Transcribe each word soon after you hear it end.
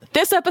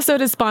This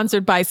episode is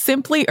sponsored by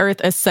Simply Earth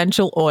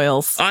Essential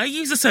Oils. I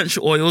use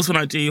essential oils when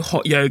I do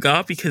hot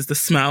yoga because the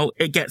smell,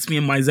 it gets me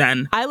in my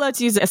zen. I love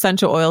to use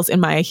essential oils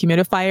in my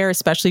humidifier,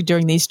 especially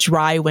during these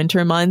dry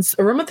winter months.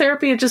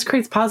 Aromatherapy, it just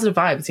creates positive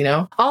vibes, you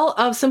know? All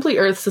of Simply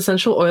Earth's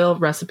essential oil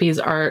recipes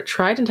are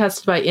tried and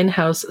tested by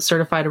in-house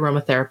certified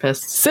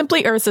aromatherapists.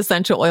 Simply Earth's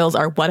essential oils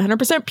are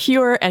 100%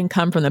 pure and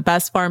come from the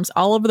best farms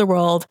all over the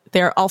world.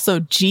 They are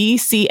also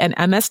GC and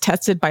MS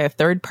tested by a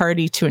third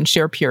party to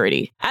ensure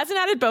purity. As an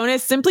added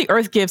bonus, Simply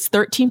Earth gives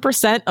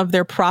 13% of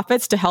their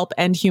profits to help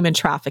end human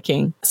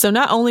trafficking. So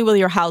not only will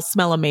your house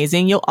smell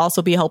amazing, you'll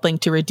also be helping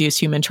to reduce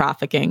human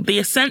trafficking. The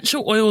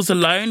essential oils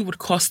alone would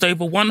cost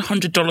over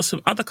 $100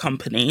 from other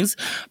companies,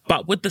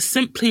 but with the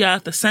Simply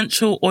Earth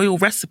Essential Oil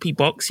Recipe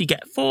Box, you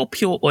get 4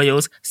 pure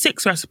oils,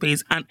 6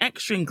 recipes, and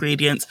extra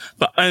ingredients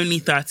for only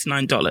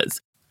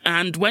 $39.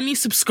 And when you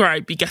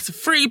subscribe, you get a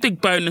free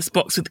big bonus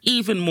box with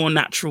even more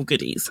natural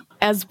goodies.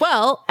 As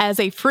well as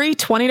a free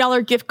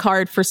 $20 gift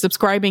card for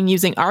subscribing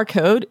using our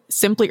code,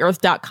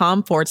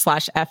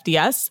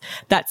 simplyearth.com/FDS.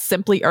 That's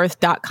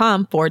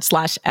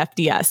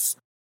simplyearth.com/FDS.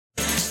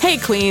 Hey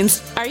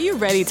Queens, are you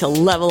ready to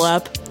level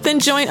up? Then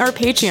join our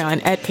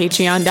Patreon at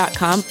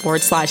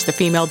patreon.com/The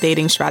Female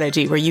Dating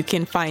Strategy, where you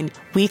can find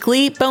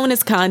weekly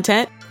bonus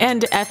content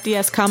and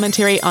FDS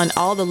commentary on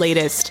all the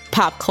latest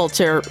pop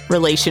culture,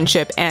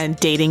 relationship, and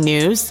dating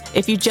news.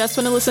 If you just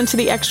want to listen to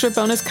the extra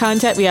bonus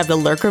content, we have the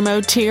Lurker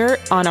Mode tier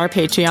on our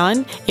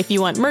Patreon. If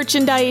you want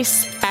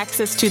merchandise,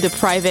 access to the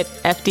private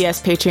FDS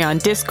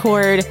Patreon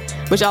Discord,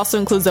 which also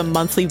includes a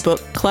monthly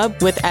book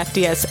club with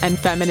FDS and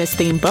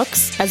feminist-themed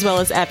books, as well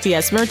as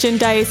FDS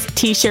merchandise,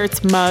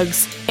 t-shirts,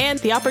 mugs, and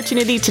the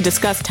opportunity to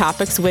discuss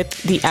topics with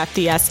the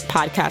FDS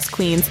Podcast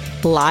Queens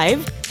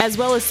live, as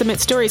well as submit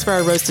stories for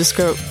our Rose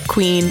to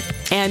Queen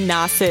and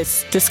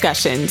Gnosis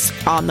discussions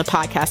on the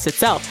podcast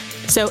itself.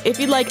 So if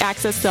you'd like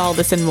access to all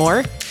this and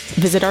more,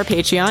 visit our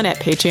Patreon at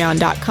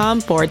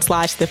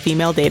patreon.com/The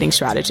Female Dating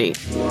Strategy.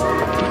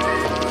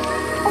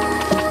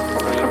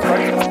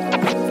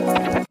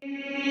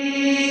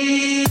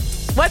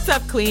 What's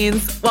up,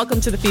 Queens?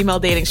 Welcome to the Female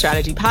Dating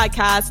Strategy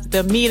Podcast,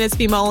 the meanest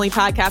female-only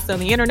podcast on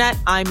the internet.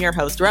 I'm your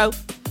host, Ro.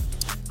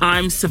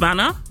 I'm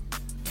Savannah.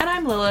 And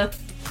I'm Lilith.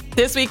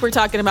 This week, we're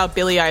talking about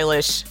Billie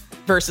Eilish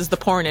versus the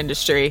porn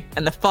industry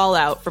and the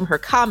fallout from her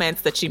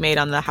comments that she made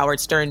on the Howard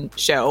Stern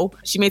show.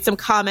 She made some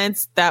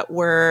comments that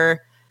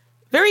were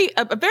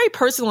a very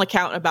personal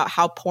account about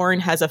how porn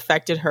has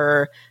affected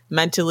her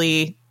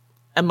mentally,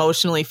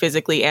 emotionally,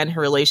 physically, and her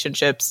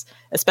relationships,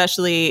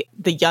 especially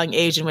the young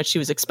age in which she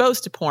was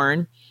exposed to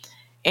porn.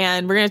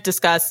 And we're going to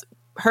discuss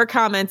her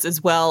comments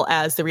as well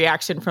as the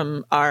reaction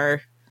from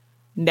our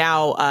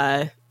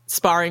now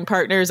sparring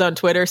partners on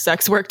Twitter,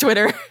 sex work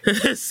Twitter.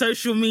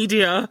 Social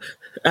media,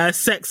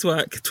 sex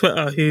work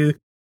Twitter, who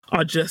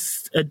are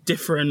just a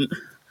different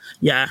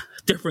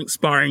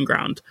sparring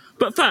ground.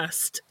 But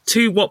first,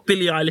 to what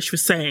Billie Eilish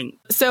was saying.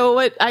 So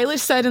what Eilish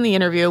said in the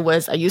interview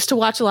was, I used to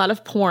watch a lot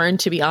of porn,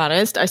 to be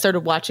honest. I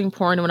started watching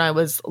porn when I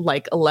was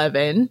like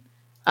 11.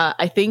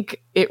 I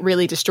think it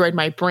really destroyed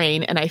my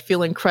brain, and I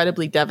feel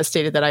incredibly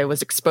devastated that I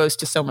was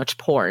exposed to so much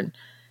porn.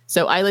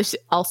 So Eilish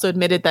also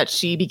admitted that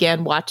she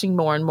began watching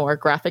more and more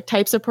graphic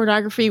types of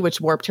pornography,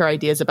 which warped her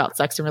ideas about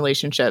sex and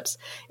relationships.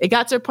 It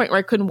got to a point where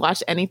I couldn't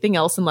watch anything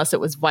else unless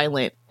it was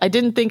violent. I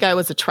didn't think I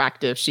was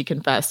attractive, she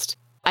confessed.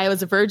 I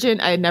was a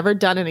virgin. I had never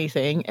done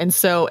anything. And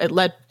so it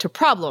led to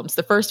problems.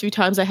 The first few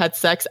times I had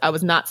sex, I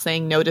was not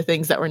saying no to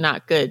things that were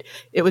not good.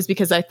 It was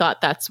because I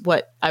thought that's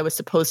what I was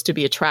supposed to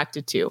be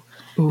attracted to.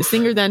 Oof. The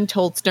singer then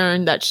told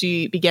Stern that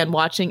she began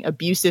watching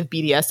abusive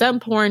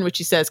BDSM porn, which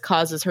she says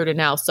causes her to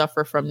now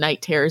suffer from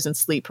night terrors and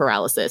sleep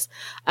paralysis.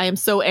 I am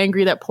so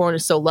angry that porn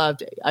is so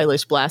loved,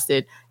 Eilish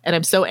blasted. And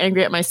I'm so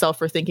angry at myself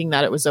for thinking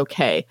that it was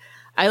okay.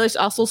 Eilish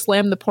also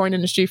slammed the porn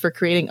industry for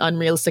creating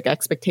unrealistic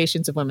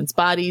expectations of women's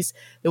bodies.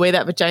 The way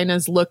that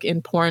vaginas look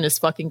in porn is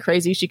fucking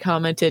crazy. She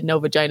commented,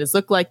 no vaginas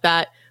look like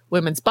that.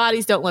 Women's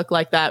bodies don't look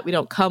like that. We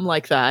don't come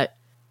like that.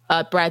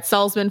 Brad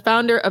Salzman,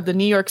 founder of the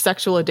New York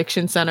Sexual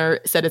Addiction Center,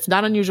 said it's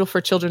not unusual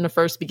for children to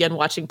first begin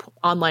watching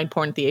online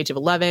porn at the age of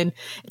 11.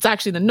 It's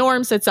actually the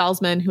norm, said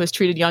Salzman, who has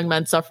treated young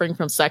men suffering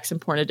from sex and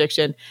porn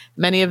addiction.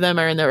 Many of them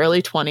are in their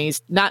early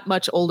 20s, not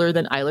much older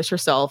than Eilish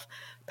herself.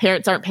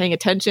 Parents aren't paying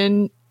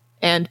attention,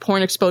 and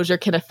porn exposure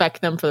can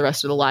affect them for the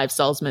rest of their lives,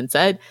 Salzman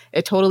said.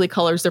 It totally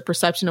colors their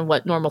perception of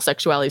what normal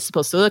sexuality is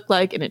supposed to look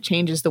like, and it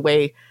changes the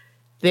way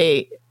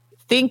they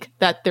think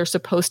that they're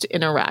supposed to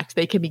interact.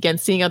 They can begin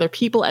seeing other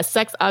people as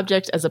sex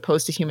objects as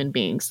opposed to human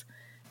beings.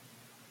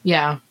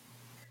 Yeah.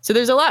 So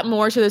there's a lot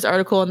more to this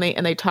article, and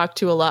they talk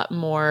to a lot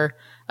more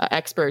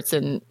experts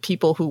and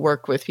people who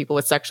work with people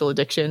with sexual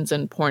addictions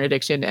and porn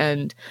addiction.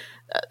 And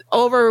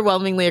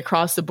overwhelmingly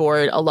across the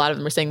board, a lot of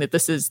them are saying that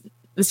this is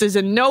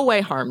in no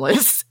way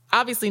harmless.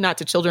 Obviously not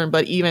to children,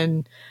 but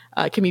even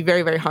can be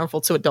very, very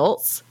harmful to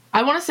adults.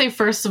 I want to say,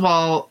 first of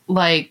all,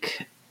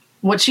 like,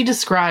 what she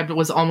described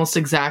was almost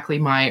exactly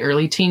my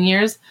early teen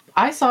years.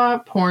 I saw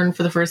porn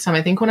for the first time,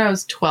 I think, when I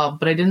was 12,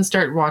 but I didn't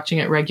start watching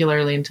it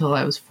regularly until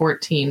I was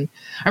 14.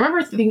 I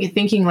remember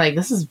thinking, like,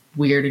 this is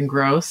weird and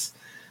gross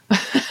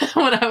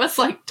when I was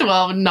like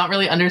 12 and not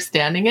really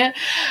understanding it.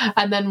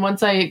 And then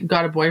once I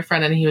got a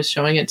boyfriend and he was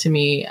showing it to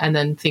me, and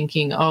then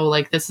thinking, oh,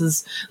 like, this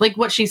is like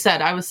what she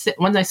said.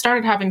 When I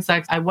started having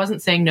sex, I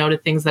wasn't saying no to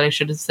things that I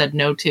should have said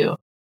no to.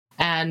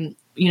 And,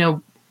 you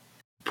know,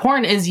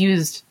 porn is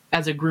used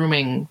as a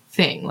grooming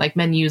thing. Like,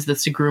 men use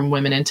this to groom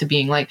women into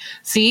being like,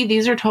 see,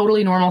 these are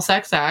totally normal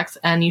sex acts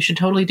and you should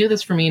totally do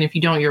this for me. And if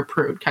you don't, you're a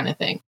prude, kind of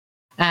thing.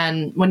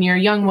 And when you're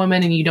a young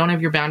woman and you don't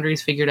have your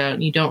boundaries figured out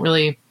and you don't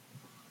really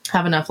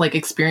have enough like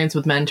experience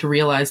with men to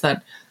realize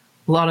that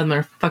a lot of them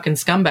are fucking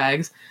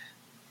scumbags,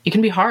 it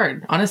can be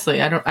hard.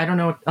 Honestly, I don't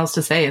know what else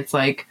to say. It's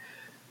like,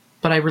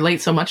 but I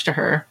relate so much to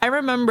her. I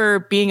remember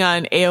being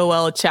on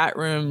AOL chat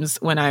rooms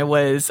when I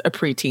was a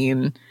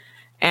preteen,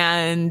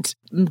 and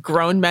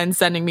grown men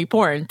sending me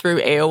porn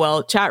through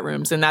AOL chat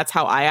rooms. And that's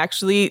how I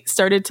actually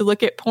started to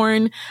look at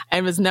porn.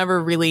 I was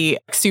never really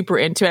super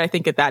into it. I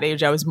think at that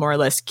age, I was more or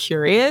less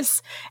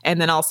curious. And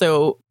then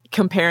also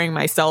comparing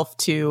myself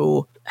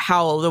to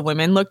how the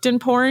women looked in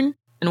porn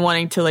and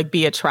wanting to like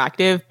be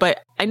attractive.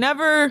 But I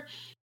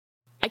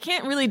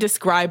can't really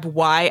describe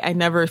why I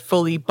never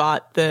fully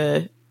bought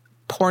the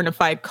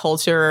pornified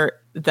culture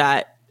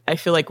that I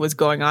feel like was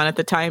going on at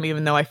the time,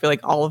 even though I feel like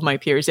all of my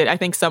peers did. I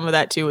think some of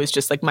that too is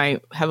just like my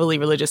heavily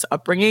religious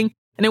upbringing.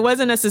 And it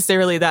wasn't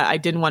necessarily that I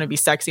didn't want to be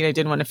sexy and I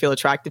didn't want to feel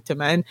attractive to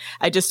men.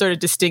 I just sort of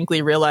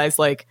distinctly realized,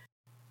 like,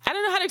 I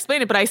don't know how to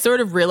explain it, but I sort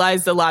of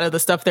realized a lot of the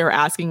stuff they were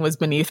asking was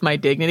beneath my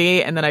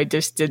dignity, and that I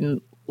just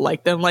didn't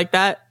like them like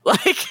that.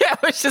 Like, I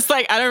was just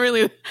like, I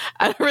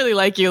don't really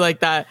like you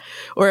like that.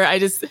 Or I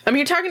mean,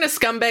 you're talking to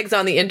scumbags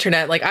on the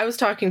internet. Like, I was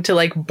talking to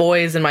like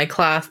boys in my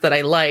class that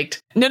I liked.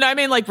 No, I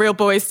mean like real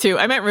boys too.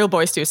 I meant real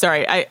boys too.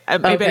 Sorry. Maybe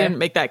I didn't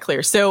make that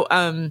clear. So,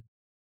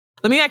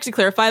 let me actually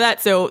clarify that.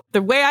 So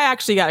the way I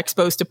actually got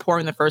exposed to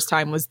porn the first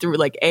time was through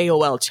like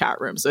AOL chat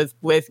rooms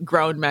with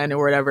grown men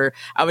or whatever.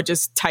 I would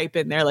just type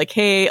in there like,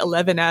 hey,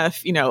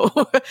 11F, you know,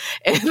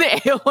 in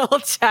the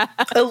AOL chat.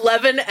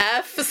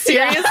 11F?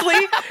 Seriously?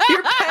 Yeah.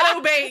 You're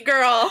pedo bait,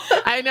 girl.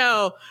 I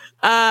know.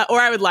 Or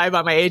I would lie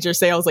about my age or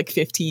say I was like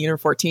 15 or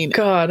 14.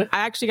 God.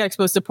 I actually got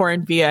exposed to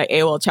porn via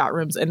AOL chat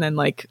rooms, and then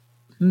like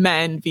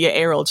men via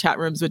AOL chat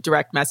rooms would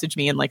direct message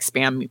me and like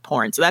spam me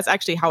porn. So that's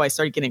actually how I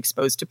started getting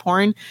exposed to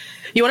porn.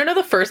 You want to know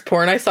the first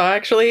porn I saw?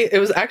 Actually, it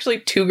was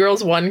actually Two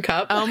Girls, One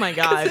Cup. Oh my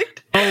God.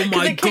 Oh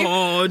my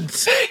God.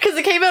 Because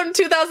it came out in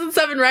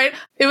 2007, right?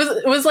 It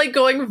was like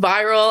going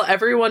viral.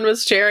 Everyone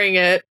was sharing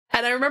it.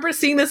 And I remember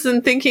seeing this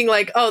and thinking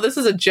like, oh, this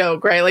is a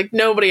joke, right? Like,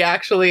 nobody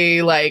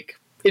actually like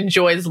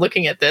enjoys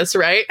looking at this,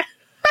 right?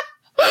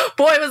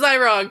 Boy, was I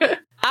wrong.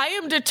 I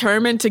am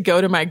determined to go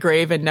to my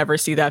grave and never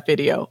see that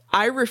video.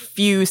 I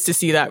refuse to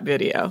see that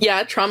video. Yeah,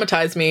 it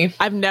traumatized me.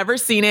 I've never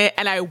seen it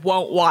and I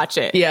won't watch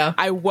it. Yeah.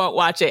 I won't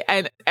watch it.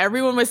 And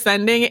everyone was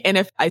sending, and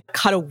if I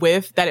cut a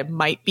whiff that it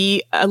might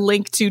be a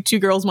link to Two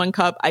Girls, One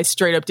Cup, I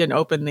straight up didn't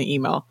open the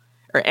email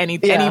or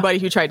anybody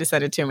who tried to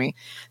send it to me.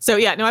 So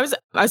yeah, no, I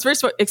was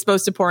first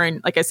exposed to porn,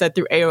 like I said,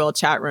 through AOL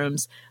chat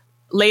rooms.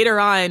 Later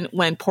on,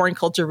 when porn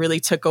culture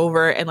really took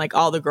over, and like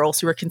all the girls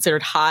who were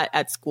considered hot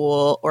at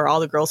school, or all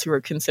the girls who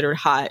were considered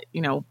hot, you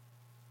know,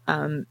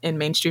 in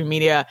mainstream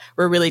media,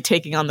 were really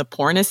taking on the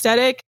porn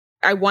aesthetic,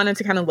 I wanted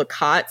to kind of look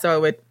hot. So I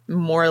would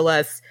more or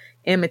less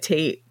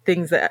imitate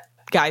things that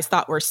guys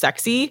thought were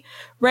sexy,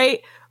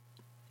 right?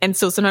 And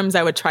so sometimes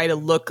I would try to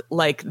look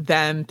like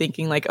them,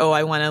 thinking like, oh,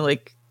 I want to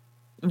like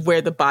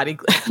wear the body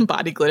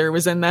glitter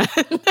was in that.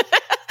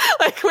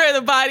 Like wear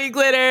the body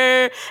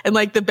glitter and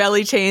like the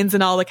belly chains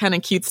and all the kind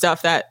of cute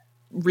stuff that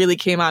really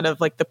came out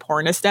of like the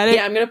porn aesthetic.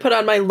 Yeah, I'm going to put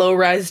on my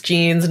low-rise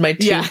jeans and my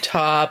tube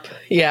top.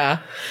 Yeah.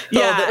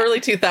 Yeah. Oh, the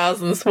early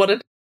 2000s.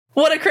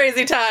 What a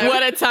crazy time.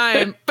 What a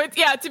time. But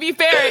yeah, to be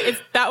fair,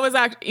 that was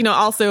actually, you know,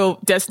 also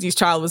Destiny's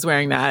Child was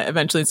wearing that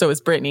eventually, and so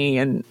was Britney.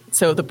 And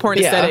so the porn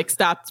aesthetic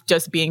stopped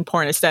just being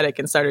porn aesthetic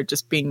and started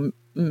just being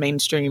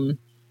mainstream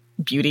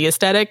beauty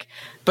aesthetic.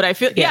 But I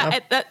feel,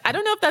 I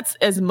don't know if that's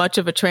as much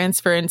of a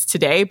transference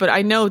today, but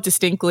I know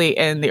distinctly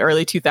in the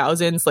early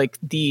 2000s, like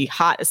the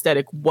hot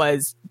aesthetic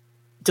was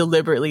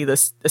deliberately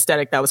this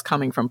aesthetic that was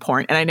coming from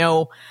porn. And I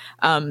know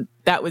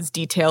that was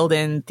detailed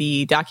in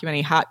the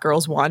documentary Hot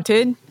Girls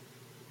Wanted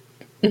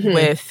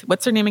with,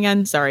 what's her name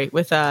again? Sorry.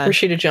 With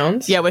Rashida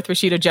Jones. Yeah, with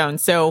Rashida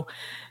Jones. So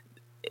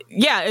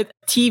yeah,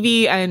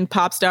 TV and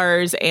pop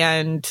stars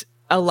and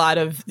a lot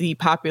of the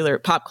popular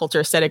pop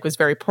culture aesthetic was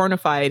very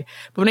pornified.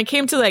 But when it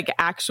came to like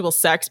actual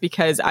sex,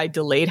 because I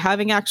delayed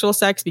having actual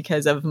sex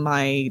because of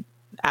my,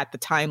 at the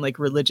time, like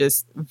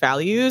religious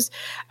values,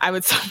 I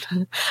would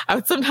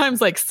sometimes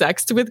like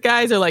sext with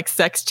guys or like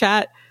sex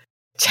chat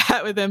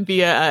with them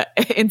via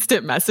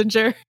instant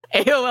messenger,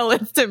 AOL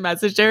instant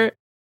messenger.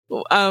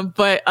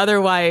 But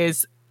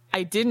otherwise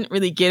I didn't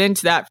really get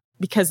into that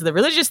because of the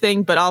religious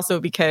thing, but also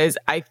because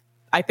I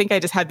think I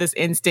just had this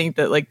instinct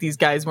that like these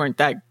guys weren't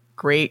that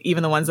great,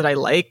 even the ones that I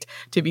liked,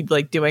 to be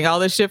like doing all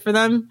this shit for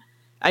them.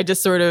 I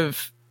just sort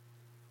of,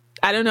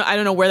 I don't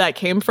know where that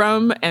came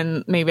from,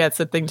 and maybe that's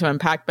the thing to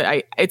unpack,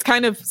 but it's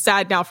kind of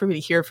sad now for me to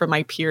hear from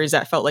my peers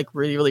that felt like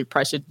really, really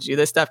pressured to do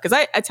this stuff, because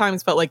I at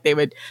times felt like they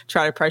would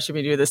try to pressure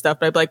me to do this stuff,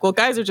 but I'd be like, well,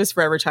 guys are just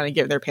forever trying to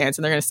get in their pants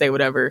and they're going to say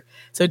whatever.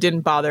 So it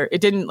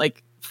didn't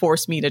like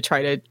force me to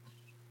try to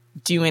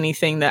do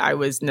anything that I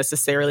was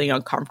necessarily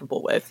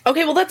uncomfortable with.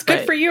 Okay, well, that's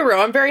good for you,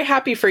 Ro. I'm very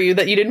happy for you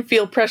that you didn't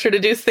feel pressure to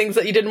do things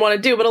that you didn't want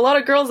to do. But a lot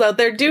of girls out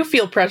there do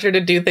feel pressure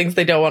to do things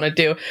they don't want to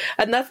do.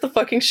 And that's the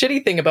fucking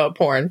shitty thing about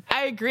porn.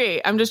 I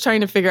agree. I'm just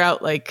trying to figure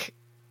out, like,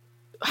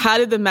 how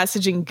did the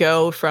messaging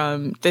go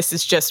from this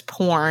is just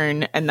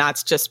porn and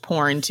that's just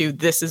porn to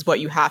this is what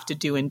you have to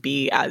do and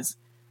be as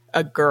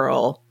a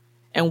girl?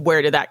 And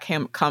where did that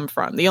come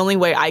from? The only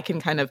way I can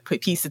kind of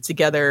piece it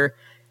together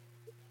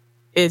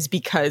is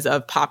because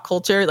of pop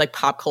culture, like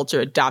pop culture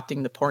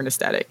adopting the porn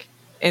aesthetic.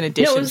 In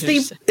addition,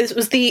 it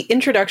was the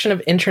introduction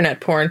of internet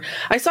porn.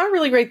 I saw a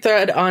really great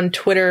thread on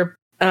Twitter.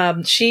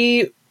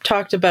 She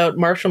talked about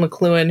Marshall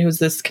McLuhan, who's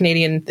this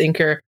Canadian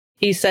thinker.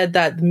 He said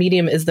that the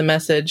medium is the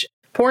message.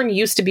 Porn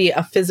used to be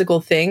a physical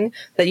thing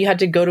that you had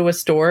to go to a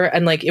store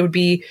and like it would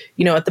be,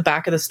 at the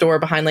back of the store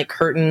behind like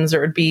curtains,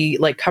 or it'd be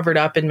like covered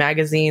up in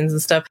magazines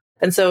and stuff.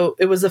 And so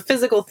it was a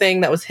physical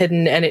thing that was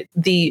hidden, and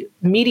the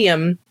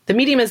medium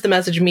is the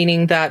message,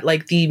 meaning that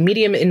like the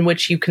medium in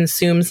which you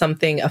consume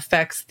something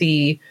affects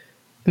the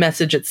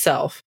message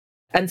itself.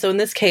 And so in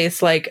this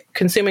case, like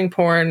consuming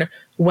porn,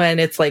 when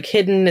it's like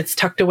hidden, it's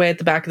tucked away at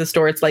the back of the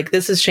store, it's like,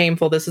 this is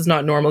shameful, this is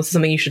not normal, this is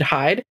something you should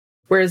hide.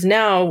 Whereas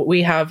now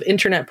we have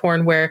internet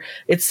porn where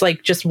it's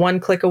like just one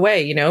click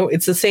away,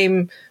 it's the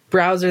same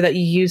browser that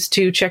you use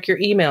to check your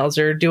emails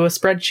or do a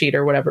spreadsheet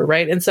or whatever,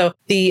 right? And so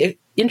the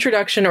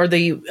introduction or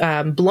the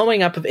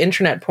blowing up of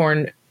internet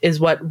porn is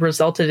what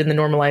resulted in the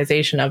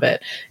normalization of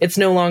it. It's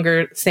no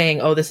longer saying,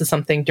 oh, this is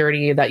something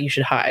dirty that you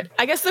should hide.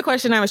 I guess the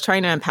question I was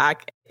trying to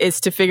unpack is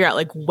to figure out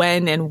like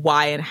when and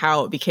why and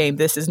how it became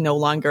this is no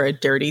longer a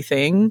dirty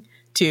thing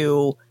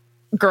to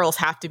girls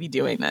have to be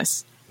doing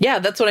this. Yeah,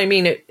 that's what I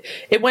mean.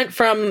 It went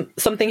from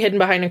something hidden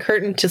behind a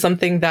curtain to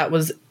something that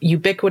was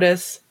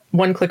ubiquitous,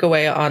 one click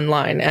away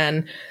online.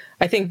 And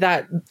I think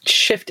that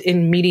shift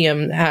in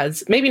medium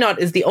is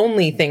the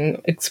only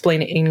thing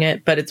explaining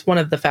it, but it's one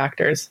of the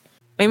factors.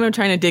 Maybe I'm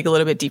trying to dig a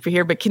little bit deeper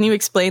here, but can you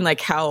explain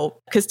like how,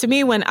 because to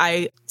me, when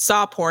I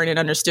saw porn and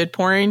understood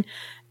porn,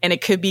 and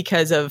it could be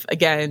because of,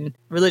 again,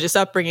 religious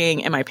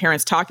upbringing and my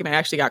parents talking, I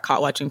actually got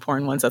caught watching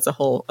porn once. That's a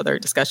whole other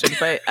discussion,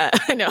 but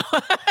I know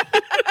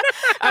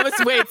I was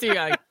way too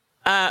young.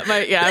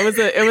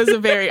 It was a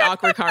very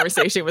awkward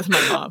conversation with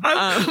my mom.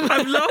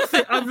 I'm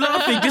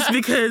laughing just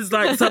because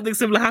like something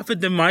similar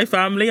happened in my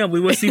family and we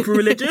were super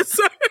religious.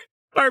 So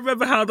I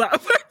remember how that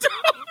went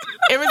on.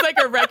 It was like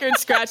a record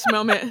scratch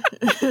moment.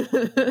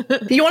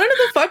 You want to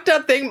know the fucked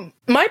up thing?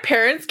 My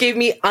parents gave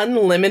me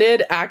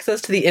unlimited access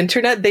to the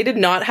internet. They did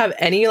not have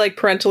any like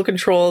parental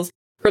controls.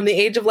 From the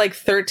age of like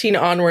 13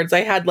 onwards,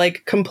 I had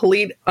like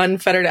complete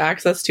unfettered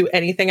access to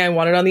anything I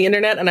wanted on the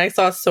internet, and I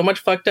saw so much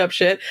fucked up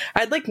shit.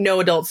 I had like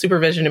no adult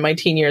supervision in my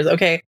teen years.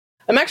 Okay,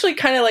 I'm actually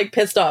kind of like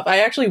pissed off. I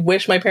actually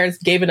wish my parents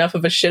gave enough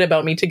of a shit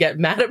about me to get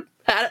mad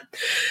at.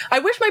 I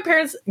wish my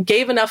parents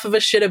gave enough of a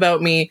shit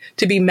about me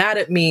to be mad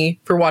at me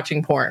for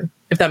watching porn,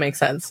 if that makes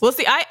sense. Well,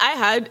 see, I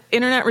had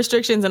internet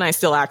restrictions and I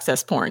still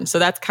access porn, so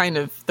that's kind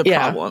of the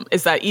problem.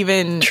 Is that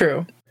even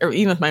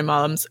with my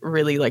mom's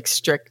really like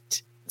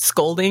strict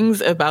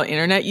scoldings about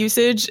internet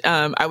usage,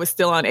 I was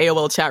still on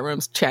AOL chat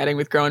rooms chatting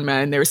with grown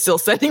men. They were still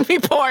sending me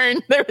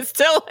porn. They were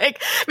still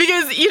like,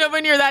 because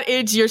when you're that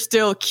age, you're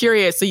still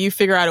curious, so you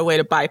figure out a way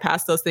to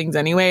bypass those things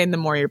anyway. And the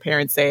more your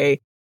parents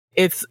say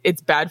it's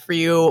bad for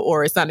you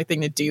or it's not anything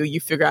to do, you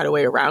figure out a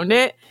way around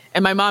it.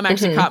 And my mom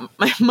actually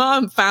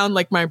found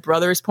like my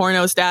brother's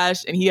porno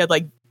stash, and he had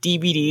like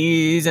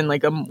DVDs and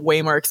like a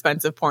way more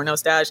expensive porno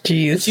stash.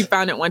 Jeez. And she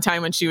found it one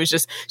time when she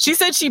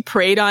said she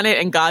prayed on it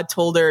and God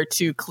told her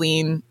to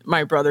clean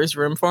my brother's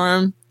room for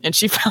him. And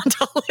she found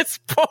all his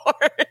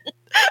porn.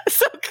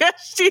 So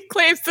she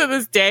claims to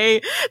this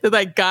day that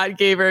like God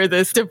gave her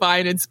this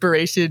divine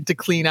inspiration to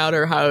clean out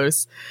her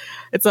house.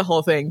 It's a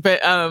whole thing. But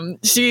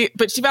she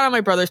found out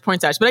my brother's porn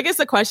stash. But I guess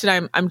the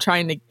question I'm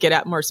trying to get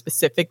at more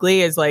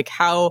specifically is like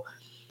how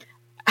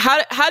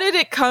did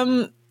it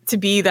come to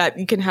be that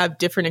you can have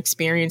different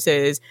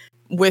experiences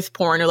with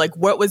porn, or like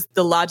what was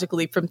the logical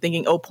leap from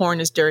thinking, oh, porn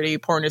is dirty,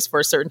 porn is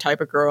for a certain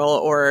type of girl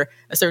or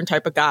a certain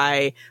type of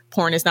guy,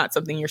 porn is not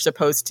something you're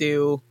supposed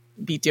to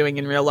be doing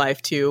in real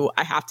life, to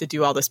I have to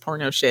do all this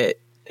porno shit.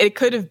 It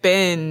could have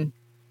been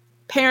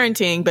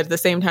parenting, but at the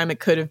same time it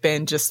could have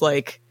been just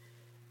like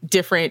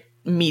different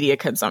media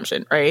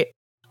consumption, right?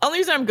 Only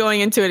reason I'm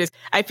going into it is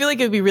I feel like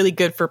it would be really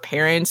good for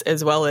parents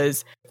as well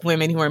as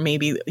women who are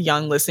maybe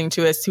young listening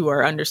to us, who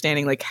are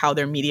understanding like how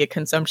their media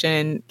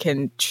consumption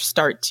can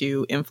start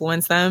to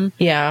influence them.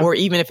 Yeah. Or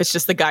even if it's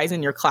just the guys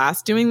in your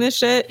class doing this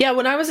shit. Yeah.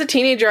 When I was a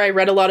teenager, I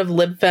read a lot of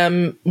lib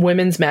fem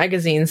women's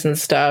magazines and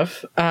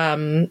stuff.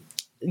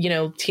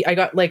 I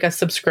got like a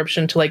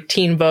subscription to like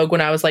Teen Vogue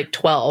when I was like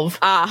 12.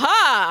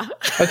 Aha!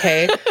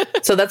 Okay.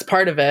 So that's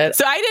part of it.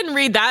 So I didn't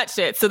read that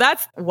shit. So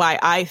that's why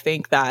I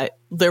think that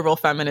liberal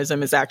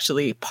feminism is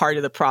actually part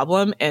of the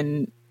problem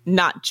and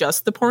not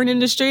just the porn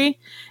industry,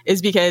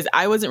 is because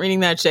I wasn't reading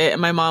that shit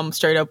and my mom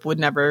straight up would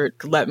never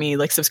let me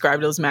like subscribe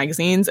to those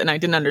magazines, and I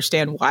didn't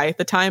understand why at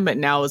the time, but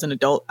now as an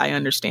adult I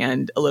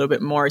understand a little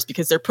bit more. It's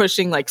because they're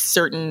pushing like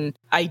certain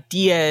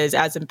ideas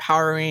as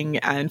empowering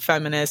and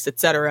feminist,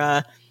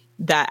 etc.,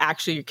 that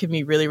actually can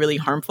be really, really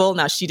harmful.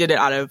 Now, she did it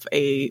out of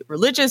a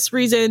religious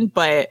reason,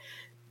 but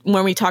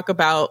when we talk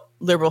about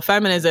liberal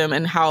feminism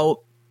and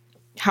how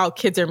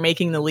kids are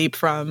making the leap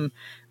from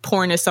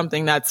porn is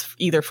something that's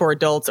either for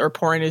adults, or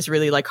porn is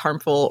really like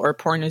harmful, or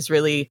porn is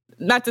really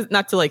not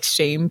to like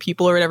shame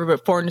people or whatever,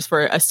 but porn is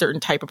for a certain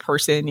type of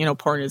person.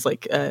 Porn is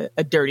like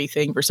a dirty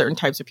thing for certain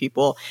types of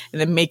people. And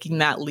then making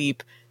that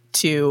leap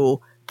to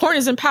porn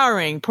is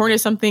empowering. Porn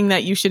is something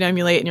that you should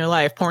emulate in your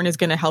life. Porn is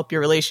going to help your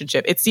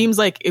relationship. It seems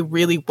like it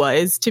really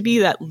was to be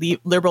that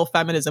liberal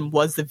feminism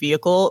was the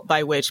vehicle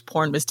by which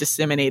porn was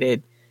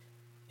disseminated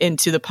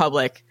into the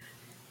public.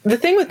 The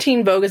thing with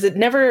Teen Vogue is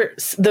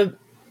the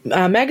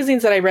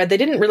magazines that I read, they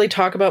didn't really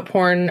talk about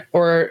porn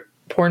or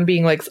porn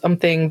being like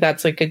something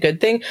that's like a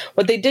good thing.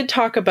 What they did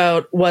talk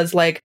about was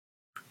like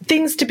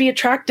things to be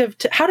attractive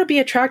to, how to be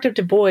attractive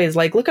to boys.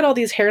 Like, look at all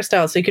these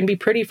hairstyles so you can be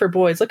pretty for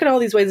boys. Look at all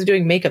these ways of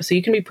doing makeup so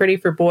you can be pretty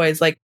for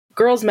boys. Like,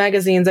 girls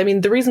magazines, I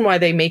mean, the reason why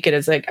they make it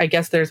is like, I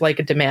guess there's like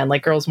a demand,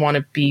 like girls want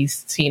to be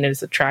seen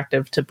as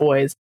attractive to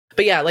boys.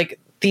 But yeah,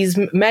 like these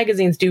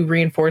magazines do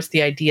reinforce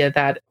the idea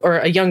that, or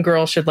a young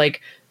girl should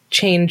like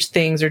change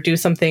things or do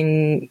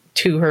something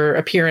to her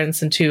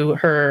appearance and to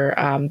her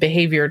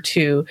behavior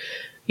to,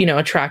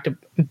 attract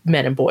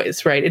men and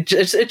boys, right? It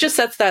just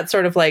sets that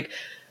sort of like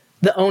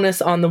the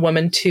onus on the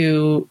woman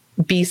to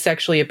be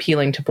sexually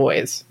appealing to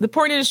boys. The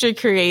porn industry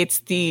creates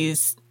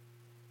these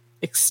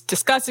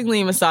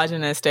disgustingly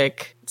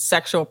misogynistic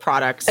sexual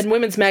products. And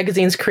women's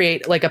magazines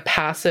create like a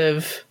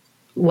passive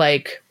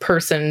like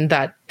person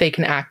that they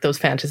can act those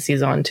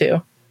fantasies onto.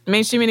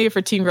 Mainstream media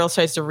for teen girls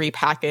tries to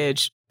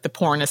repackage the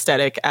porn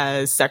aesthetic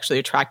as sexually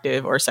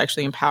attractive or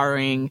sexually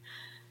empowering,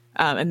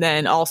 and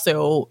then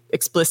also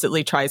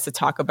explicitly tries to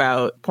talk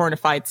about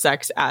pornified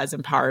sex as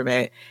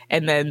empowerment.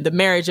 And then the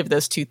marriage of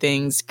those two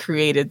things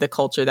created the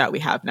culture that we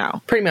have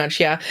now. Pretty much,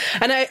 yeah.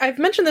 And I've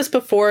mentioned this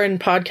before in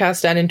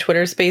podcast and in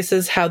Twitter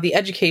spaces, how the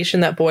education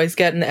that boys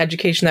get and the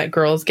education that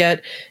girls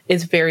get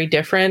is very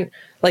different.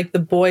 Like the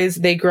boys,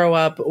 they grow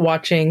up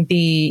watching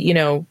the,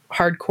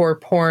 hardcore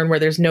porn where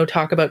there's no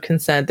talk about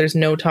consent. There's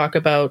no talk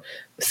about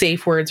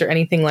safe words or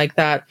anything like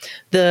that.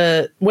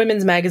 The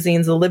women's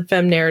magazines, the lib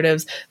fem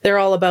narratives, they're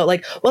all about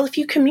like, well, if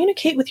you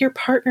communicate with your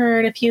partner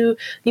and if you,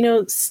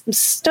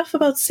 stuff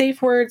about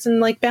safe words and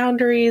like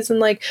boundaries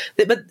and like,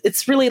 but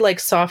it's really like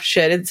soft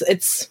shit.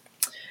 It's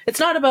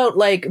not about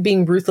like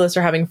being ruthless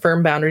or having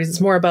firm boundaries.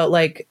 It's more about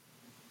like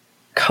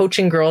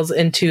coaching girls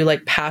into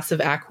like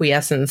passive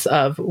acquiescence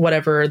of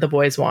whatever the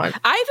boys want.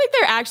 I think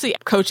they're actually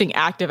coaching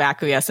active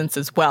acquiescence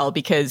as well,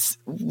 because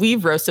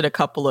we've roasted a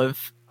couple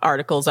of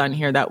articles on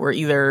here that were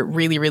either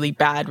really, really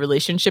bad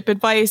relationship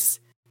advice.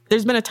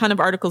 There's been a ton of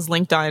articles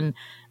linked on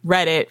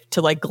Reddit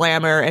to like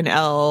Glamour and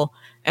Elle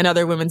and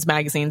other women's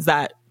magazines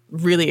that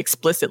really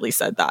explicitly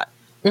said that.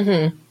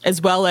 Mm-hmm.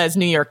 As well as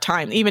New York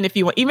Times. Even if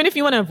you want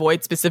to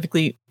avoid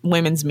specifically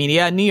women's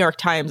media, New York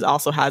Times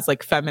also has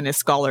like feminist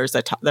scholars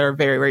that are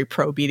very, very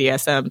pro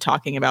BDSM,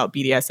 talking about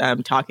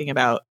BDSM, talking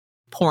about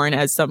porn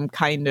as some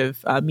kind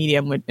of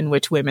medium in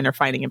which women are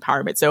finding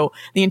empowerment. So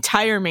the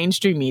entire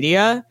mainstream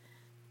media,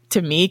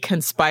 to me,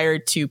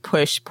 conspired to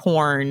push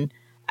porn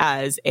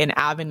as an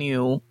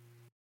avenue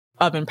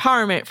of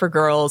empowerment for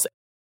girls.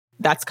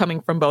 That's coming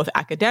from both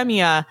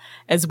academia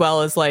as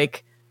well as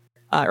like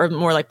or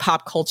more like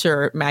pop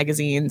culture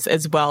magazines,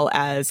 as well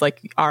as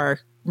like our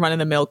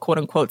run-of-the-mill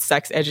quote-unquote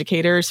sex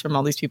educators from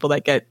all these people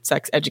that get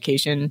sex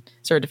education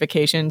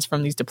certifications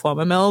from these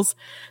diploma mills.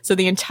 So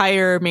the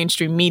entire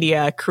mainstream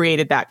media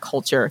created that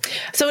culture.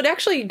 So it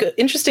actually,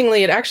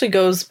 interestingly, it actually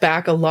goes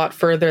back a lot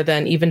further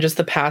than even just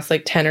the past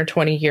like 10 or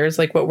 20 years,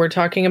 like what we're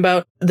talking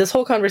about. This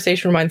whole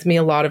conversation reminds me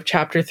a lot of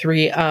chapter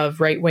 3 of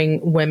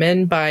Right-Wing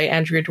Women by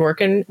Andrea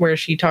Dworkin, where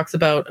she talks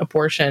about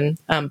abortion,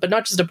 but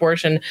not just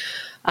abortion.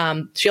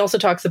 She also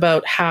talks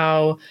about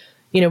how,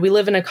 we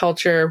live in a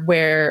culture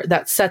where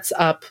that sets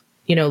up,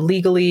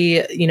 legally,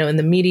 in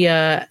the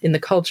media, in the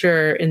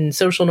culture, in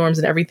social norms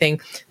and everything,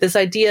 this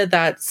idea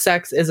that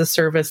sex is a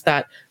service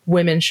that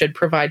women should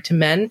provide to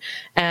men.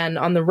 And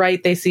on the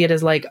right, they see it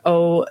as like,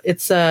 oh,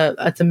 it's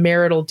a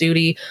marital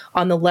duty.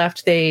 On the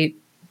left, they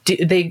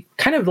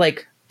kind of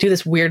like do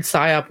this weird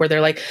psyop where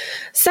they're like,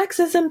 sex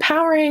is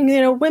empowering,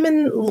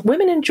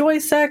 women enjoy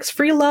sex,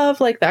 free love,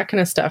 like that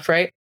kind of stuff,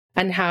 right?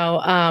 And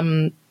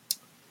how,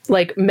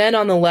 like men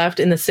on the left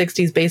in the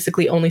 60s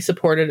basically only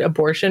supported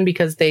abortion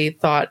because they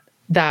thought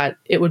that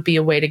it would be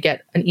a way to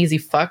get an easy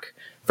fuck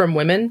from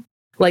women.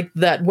 Like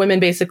that women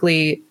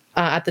basically,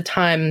 at the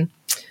time,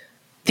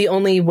 the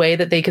only way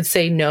that they could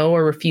say no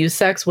or refuse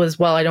sex was,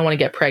 well, I don't want to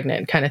get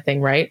pregnant kind of thing,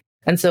 right?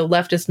 And so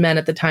leftist men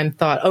at the time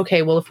thought,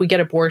 okay, well, if we get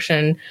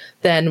abortion,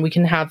 then we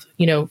can have,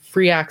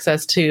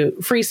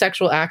 free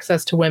sexual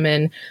access to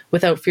women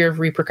without fear of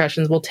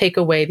repercussions. We'll take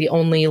away the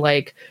only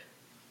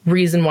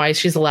reason why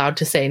she's allowed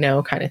to say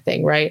no kind of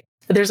thing, right?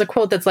 There's a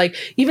quote that's like,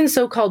 even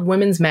so-called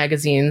women's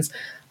magazines,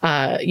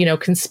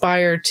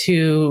 conspire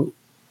to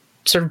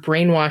sort of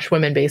brainwash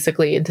women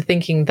basically into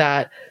thinking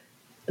that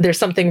there's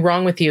something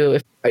wrong with you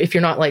if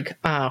you're not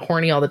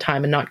horny all the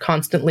time and not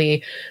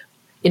constantly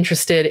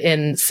interested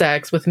in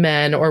sex with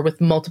men or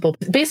with multiple,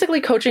 basically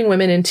coaching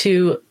women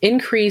into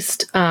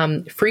increased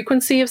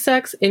frequency of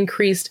sex,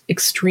 increased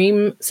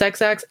extreme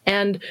sex acts,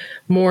 and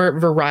more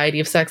variety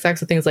of sex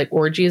acts, so things like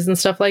orgies and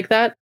stuff like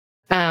that.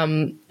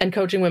 And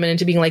coaching women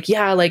into being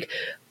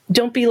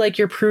don't be like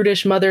your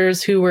prudish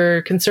mothers who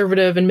were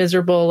conservative and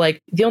miserable.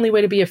 The only way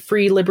to be a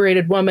free,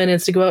 liberated woman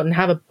is to go out and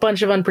have a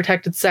bunch of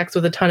unprotected sex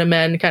with a ton of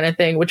men kind of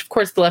thing, which of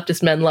course the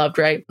leftist men loved,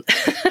 right?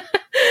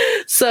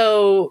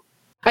 So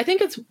I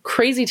think it's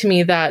crazy to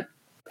me that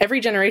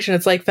every generation,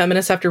 it's like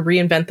feminists have to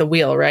reinvent the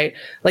wheel, right?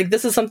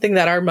 This is something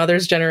that our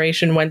mother's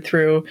generation went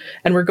through,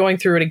 and we're going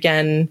through it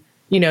again,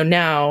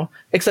 now,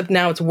 except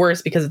now it's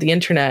worse because of the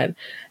internet.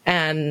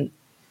 And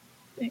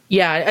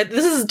yeah,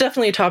 this is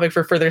definitely a topic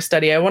for further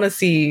study.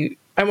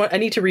 I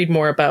need to read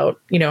more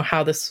about,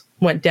 how this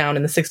went down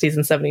in the 60s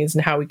and 70s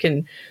and how we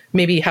can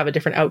maybe have a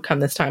different outcome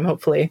this time,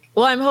 hopefully.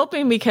 Well, I'm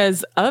hoping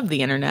because of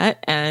the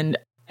internet and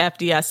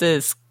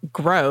FDS's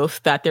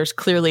growth that there's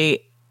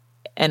clearly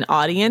an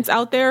audience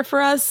out there for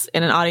us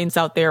and an audience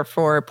out there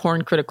for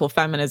porn critical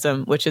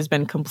feminism, which has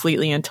been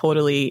completely and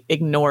totally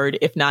ignored,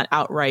 if not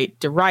outright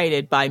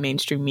derided by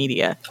mainstream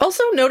media.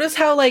 Also, notice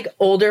how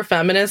older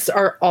feminists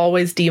are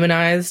always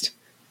demonized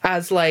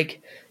as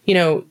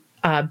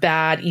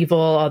bad,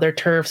 evil, other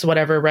turfs,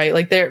 whatever,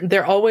 right?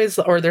 They're always,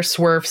 or they're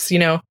swerfs,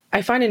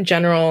 I find in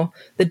general,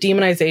 the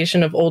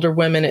demonization of older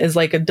women is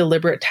a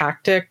deliberate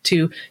tactic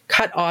to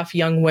cut off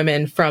young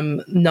women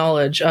from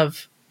knowledge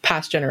of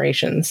past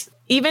generations.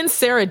 Even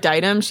Sarah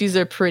Ditum, she's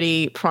a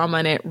pretty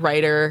prominent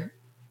writer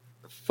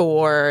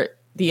for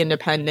The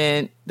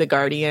Independent, The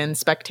Guardian,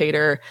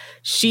 Spectator.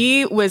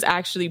 She was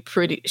actually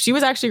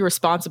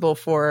responsible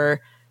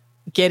for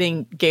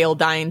getting Gail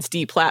Dines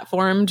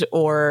deplatformed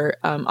or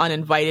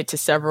uninvited to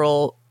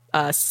several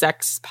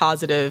sex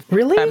positive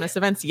feminist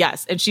events.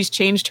 Yes. And she's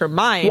changed her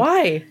mind.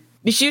 Why?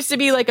 She used to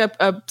be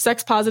a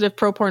sex positive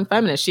pro porn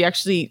feminist. She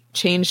actually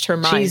changed her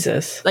mind.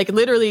 Jesus.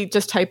 Literally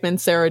just type in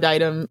Sarah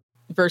Ditum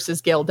versus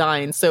Gail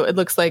Dines. So it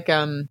looks like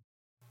it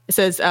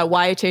says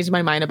why I changed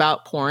my mind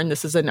about porn.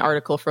 This is an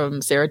article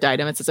from Sarah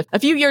Ditum. It says, a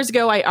few years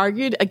ago, I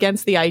argued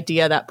against the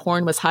idea that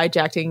porn was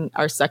hijacking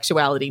our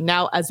sexuality.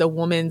 Now, as a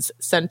woman's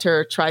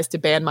center tries to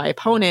ban my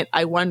opponent,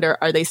 I wonder,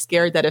 are they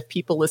scared that if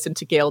people listen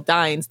to Gail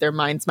Dines, their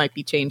minds might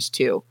be changed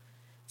too?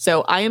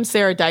 So I am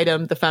Sarah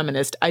Ditum, the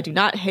feminist. I do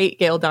not hate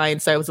Gail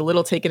Dines, so I was a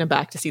little taken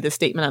aback to see the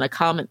statement on a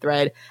comment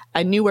thread.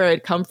 I knew where it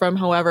had come from.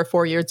 However,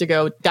 4 years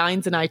ago,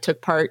 Dines and I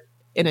took part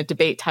in a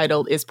debate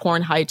titled, Is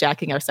Porn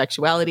Hijacking Our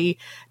Sexuality?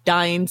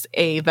 Dines,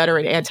 a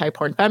veteran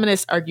anti-porn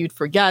feminist, argued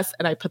for yes,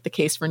 and I put the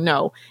case for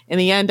no. In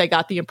the end, I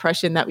got the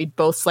impression that we'd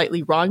both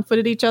slightly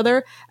wrong-footed each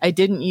other. I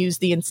didn't use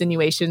the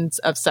insinuations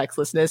of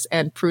sexlessness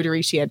and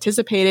prudery she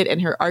anticipated, and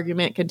her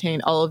argument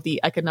contained all of the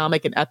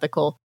economic and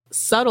ethical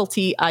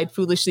subtlety I'd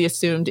foolishly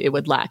assumed it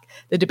would lack.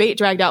 The debate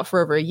dragged out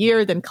for over a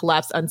year, then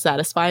collapsed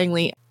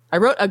unsatisfyingly. I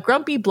wrote a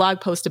grumpy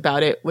blog post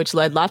about it, which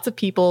led lots of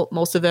people,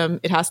 most of them,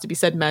 it has to be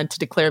said, men, to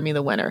declare me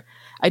the winner.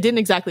 I didn't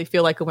exactly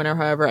feel like a winner,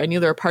 however. I knew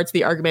there were parts of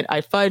the argument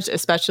I fudged,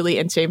 especially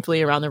and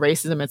shamefully around the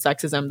racism and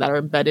sexism that are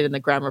embedded in the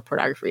grammar of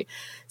pornography.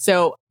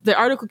 So the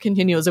article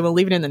continues, and we'll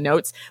leave it in the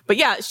notes. But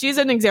yeah, she's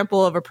an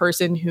example of a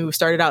person who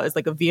started out as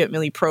a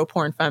vehemently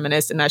pro-porn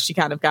feminist, and as she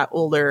kind of got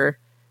older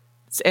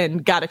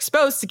and got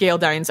exposed to Gail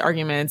Dines'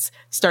 arguments,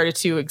 started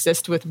to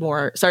respect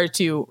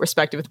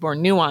it with more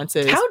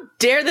nuances. How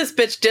dare this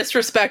bitch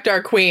disrespect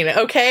our queen,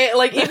 okay?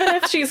 Even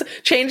if she's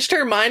changed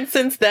her mind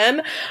since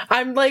then,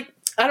 I'm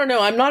I don't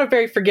know, I'm not a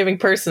very forgiving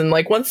person.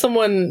 Once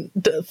someone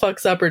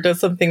fucks up or does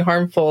something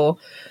harmful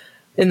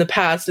in the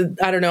past,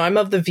 I don't know, I'm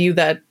of the view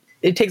that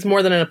it takes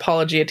more than an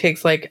apology. It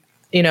takes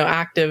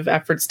active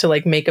efforts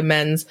to make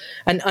amends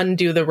and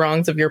undo the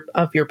wrongs of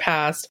your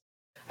past.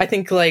 I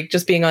think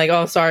just being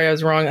oh, sorry, I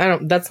was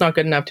wrong. That's not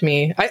good enough to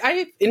me.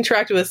 I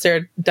interacted with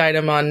Sarah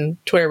Ditum on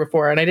Twitter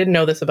before, and I didn't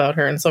know this about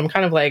her. And so I'm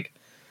kind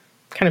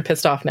of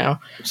pissed off now.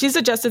 She's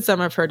adjusted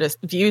some of her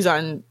views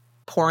on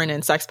porn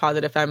and sex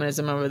positive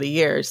feminism over the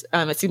years.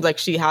 It seems like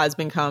she has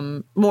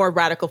become more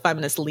radical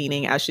feminist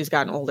leaning as she's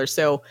gotten older.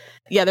 So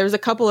yeah, there was a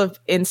couple of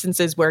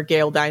instances where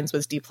Gail Dines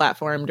was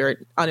deplatformed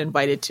or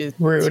uninvited to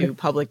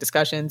public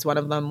discussions. One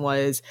of them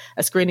was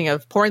a screening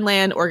of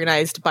Pornland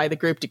organized by the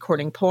group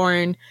Decoding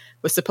Porn,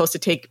 was supposed to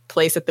take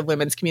place at the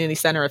Women's Community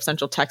Center of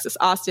Central Texas,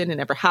 Austin. It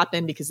never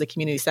happened because the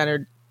community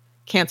center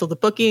canceled the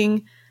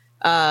booking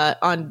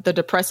on the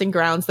depressing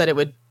grounds that it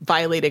would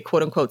violate a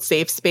quote-unquote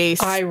safe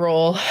space. Eye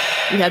roll.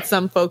 We had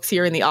some folks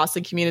here in the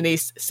Austin community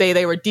say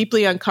they were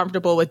deeply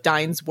uncomfortable with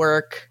Dines'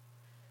 work.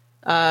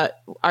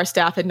 Our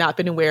staff had not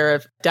been aware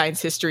of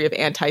Dine's history of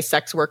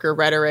anti-sex worker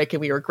rhetoric,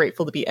 and we were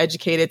grateful to be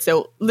educated.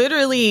 So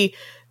literally,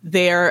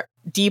 they're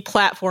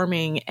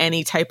deplatforming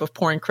any type of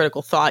porn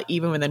critical thought,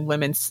 even within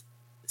women's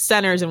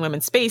centers and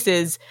women's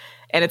spaces.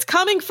 And it's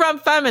coming from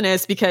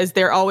feminists because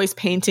they're always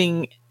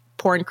painting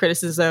porn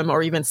criticism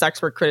or even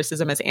sex work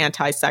criticism as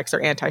anti-sex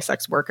or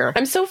anti-sex worker.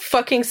 I'm so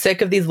fucking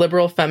sick of these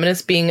liberal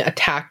feminists being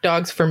attack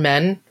dogs for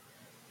men,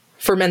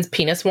 for men's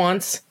penis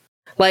wants.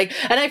 Like,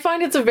 and I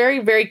find it's a very,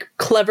 very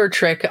clever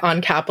trick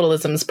on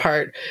capitalism's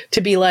part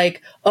to be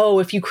like, oh,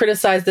 if you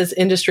criticize this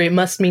industry, it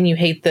must mean you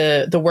hate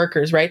the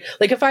workers, right?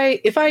 Like if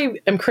I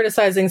am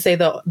criticizing, say,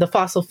 the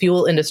fossil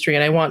fuel industry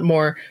and I want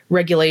more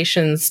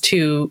regulations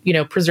to,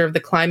 preserve the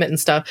climate and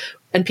stuff,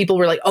 and people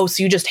were like, oh,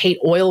 so you just hate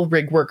oil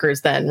rig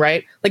workers then,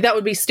 right? Like that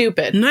would be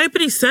stupid.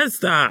 Nobody says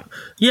that.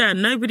 Yeah,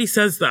 nobody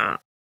says that.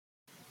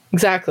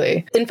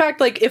 Exactly. In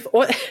fact, like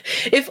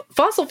if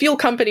fossil fuel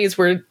companies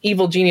were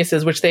evil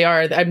geniuses, which they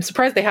are, I'm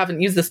surprised they haven't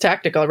used this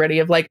tactic already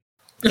of like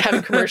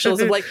having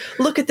commercials of like,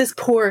 look at this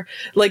poor,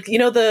 like,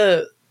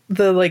 the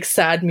like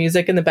sad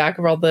music in the back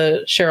of all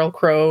the Sheryl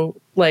Crow,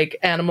 like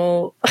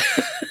animal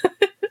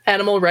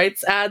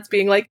rights ads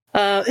being like,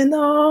 in the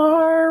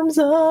arms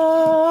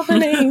of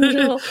an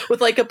angel,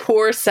 with like a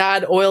poor,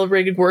 sad oil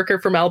rig worker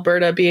from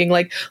Alberta being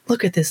like,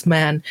 look at this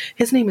man.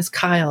 His name is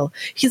Kyle.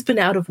 He's been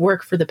out of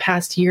work for the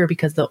past year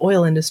because the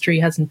oil industry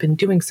hasn't been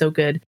doing so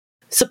good.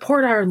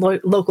 Support our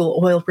local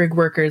oil rig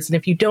workers. And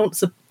if you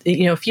don't,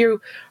 if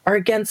you are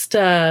against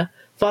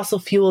fossil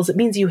fuels, it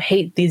means you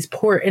hate these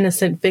poor,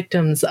 innocent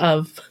victims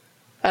of...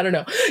 I don't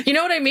know. You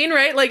know what I mean,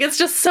 right? Like, it's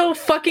just so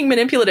fucking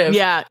manipulative.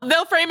 Yeah.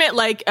 They'll frame it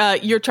like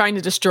you're trying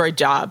to destroy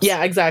jobs.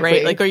 Yeah, exactly.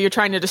 Right? Like, or you're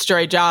trying to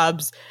destroy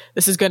jobs.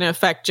 This is going to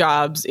affect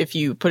jobs if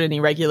you put any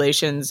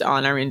regulations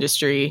on our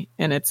industry.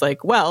 And it's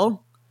like,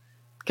 well,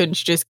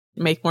 couldn't you just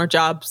make more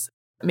jobs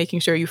making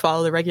sure you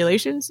follow the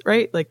regulations,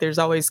 right? Like, there's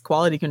always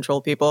quality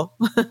control people.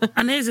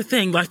 And here's the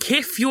thing, like,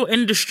 if your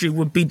industry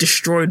would be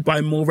destroyed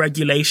by more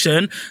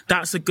regulation,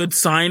 that's a good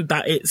sign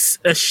that it's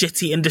a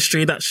shitty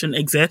industry that shouldn't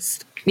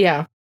exist.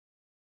 Yeah.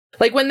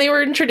 Like when they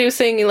were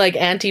introducing like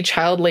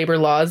anti-child labor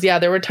laws, yeah,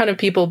 there were a ton of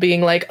people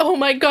being like, oh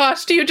my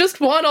gosh, do you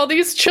just want all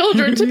these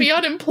children to be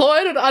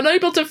unemployed and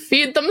unable to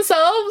feed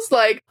themselves?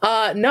 Like,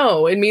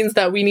 no, it means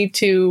that we need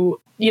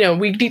to,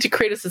 we need to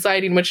create a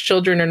society in which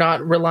children are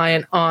not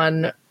reliant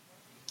on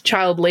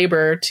child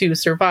labor to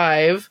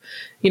survive.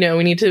 We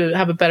need to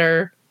have a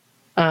better,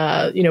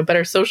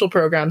 better social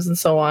programs and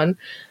so on,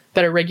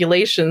 better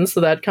regulations so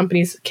that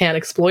companies can't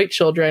exploit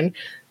children.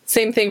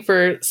 Same thing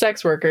for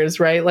sex workers,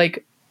 right?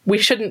 Like, we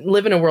shouldn't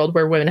live in a world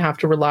where women have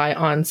to rely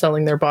on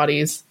selling their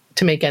bodies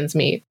to make ends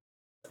meet.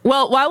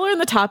 Well, while we're on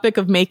the topic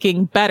of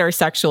making better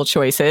sexual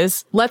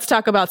choices, let's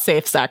talk about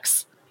safe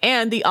sex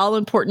and the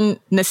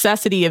all-important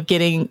necessity of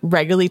getting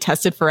regularly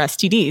tested for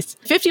STDs.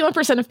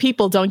 51% of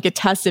people don't get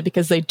tested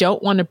because they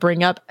don't want to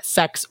bring up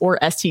sex or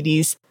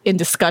STDs in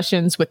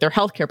discussions with their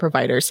healthcare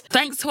providers.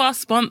 Thanks to our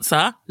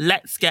sponsor,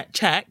 Let's Get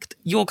Checked,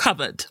 you're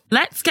covered.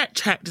 Let's Get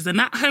Checked is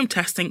an at-home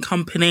testing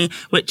company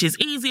which is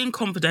easy and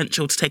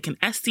confidential to take an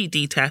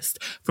STD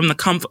test from the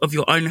comfort of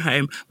your own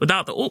home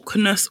without the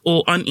awkwardness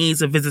or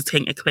unease of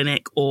visiting a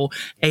clinic or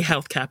a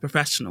healthcare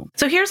professional.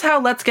 So here's how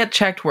Let's Get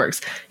Checked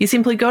works. You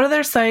simply go to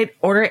their site,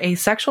 order a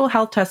sexual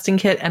health testing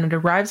kit, and it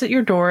arrives at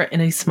your door in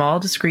a small,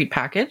 discreet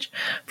package.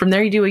 From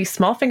there, you do a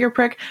small finger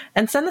prick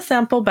and send the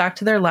sample back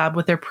to their lab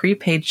with their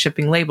prepaid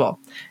shipping label.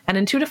 And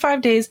in 2 to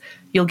 5 days,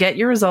 you'll get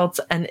your results,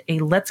 and a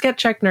Let's Get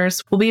Checked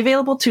nurse will be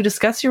available to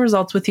discuss your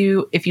results with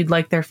you if you'd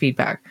like their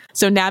feedback.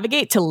 So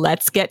navigate to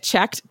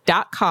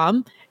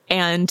letsgetchecked.com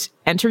and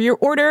enter your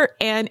order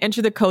and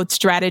enter the code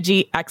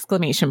strategy ! That's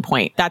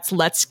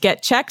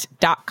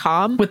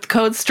letsgetchecked.com with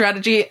code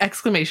strategy ! For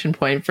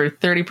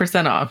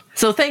 30% off.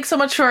 So thanks so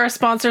much to our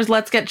sponsors,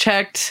 Let's Get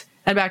Checked,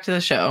 and back to the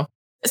show.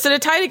 So to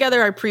tie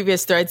together our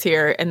previous threads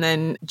here and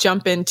then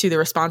jump into the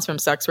response from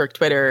Sex Work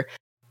Twitter,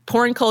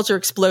 porn culture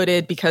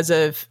exploded because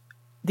of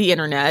the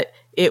internet.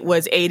 It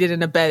was aided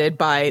and abetted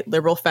by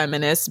liberal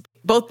feminists,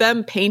 both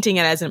them painting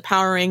it as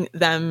empowering,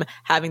 them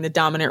having the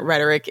dominant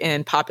rhetoric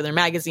in popular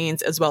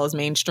magazines as well as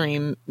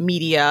mainstream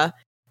media,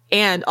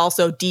 and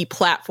also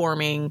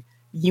deplatforming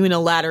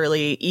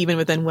unilaterally, even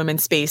within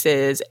women's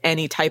spaces,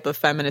 any type of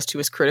feminist who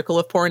is critical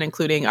of porn,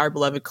 including our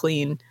beloved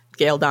queen,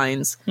 Gail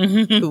Dines,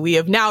 who we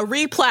have now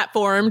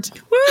re-platformed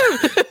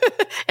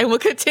and will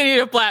continue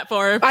to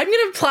platform. I'm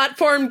going to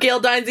platform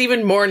Gail Dines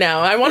even more now.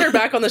 I want her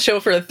back on the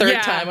show for a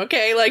third time,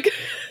 okay? Like,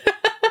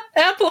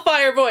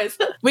 amplify her voice.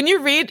 When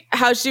you read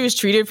how she was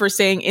treated for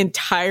saying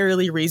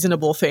entirely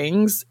reasonable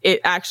things,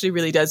 it actually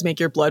really does make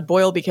your blood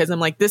boil, because I'm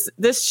like,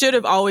 this should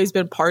have always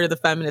been part of the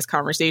feminist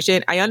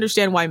conversation. I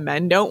understand why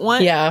men don't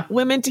want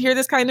women to hear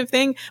this kind of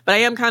thing, but I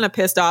am kind of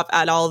pissed off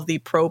at all of the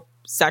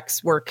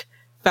pro-sex work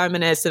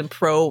feminists and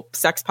pro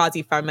sex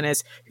posi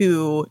feminists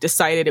who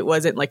decided it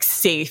wasn't like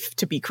safe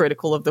to be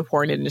critical of the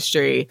porn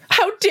industry.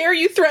 How dare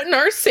you threaten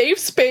our safe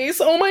space?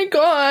 Oh my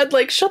God.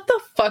 Like, shut the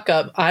fuck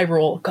up. I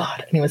roll.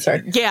 God. Anyway,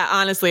 sorry. Yeah,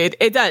 honestly,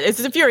 it does. It's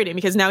infuriating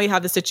because now we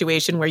have the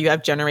situation where you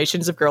have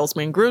generations of girls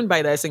being groomed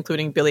by this,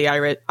 including Billie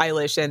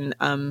Eilish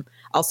and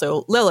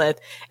also Lilith.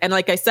 And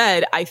like I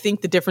said, I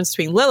think the difference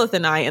between Lilith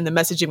and I and the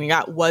messaging we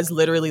got was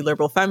literally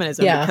liberal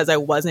feminism because I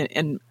wasn't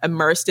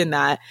immersed in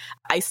that.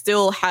 I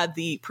still had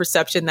the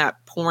perception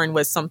that porn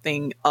was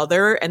something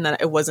other and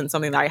that it wasn't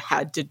something that I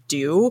had to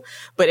do.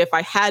 But if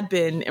I had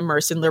been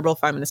immersed in liberal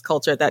feminist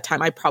culture at that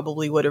time, I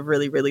probably would have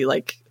really, really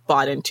like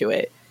bought into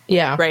it.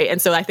 Yeah. Right.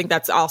 And so I think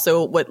that's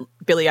also what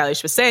Billie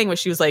Eilish was saying, where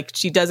she was like,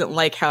 she doesn't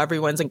like how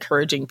everyone's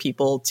encouraging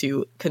people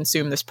to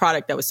consume this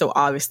product that was so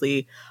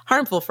obviously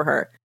harmful for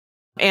her.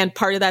 And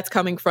part of that's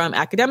coming from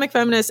academic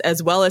feminists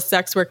as well as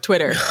sex work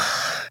Twitter.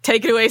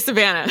 Take it away,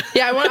 Savannah.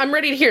 Yeah, I'm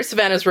ready to hear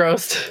Savannah's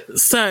roast.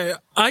 So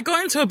I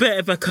got into a bit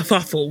of a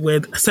kerfuffle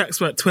with sex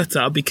work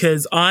Twitter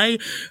because I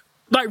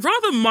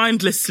rather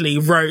mindlessly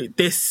wrote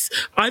this.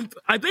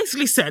 I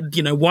basically said,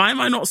 why am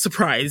I not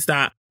surprised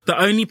that the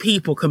only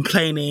people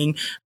complaining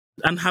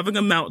and having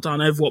a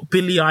meltdown over what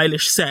Billie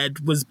Eilish said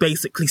was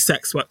basically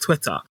sex work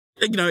Twitter?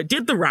 It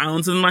did the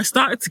rounds, and I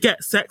started to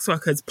get sex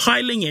workers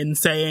piling in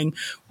saying,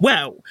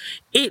 well,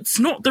 it's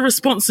not the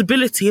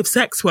responsibility of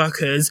sex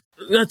workers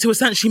to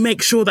essentially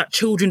make sure that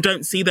children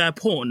don't see their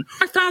porn.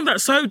 I found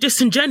that so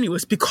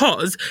disingenuous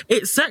because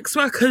it's sex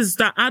workers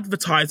that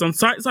advertise on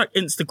sites like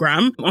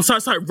Instagram, on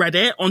sites like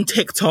Reddit, on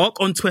TikTok,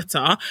 on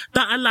Twitter,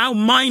 that allow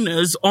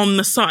minors on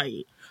the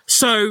site.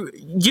 So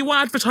you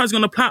are advertising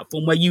on a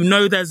platform where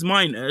there's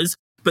minors,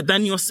 but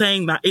then you're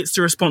saying that it's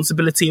the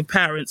responsibility of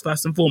parents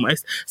first and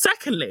foremost.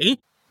 Secondly,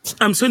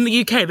 so in the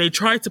UK, they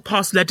tried to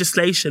pass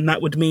legislation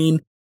that would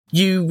mean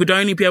you would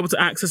only be able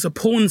to access a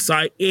porn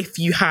site if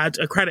you had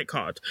a credit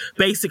card.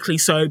 Basically,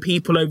 so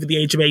people over the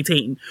age of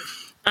 18.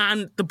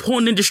 And the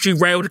porn industry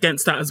railed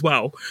against that as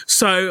well.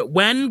 So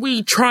when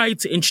we tried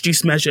to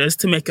introduce measures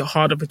to make it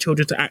harder for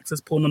children to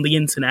access porn on the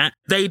internet,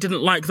 they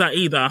didn't like that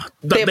either.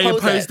 They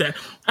opposed it.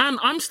 And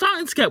I'm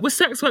starting to get, with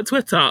sex work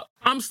Twitter,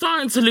 I'm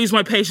starting to lose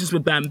my patience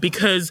with them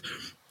because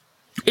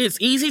it's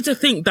easy to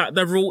think that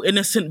they're all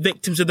innocent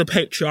victims of the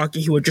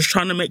patriarchy who are just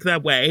trying to make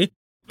their way.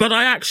 But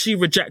I actually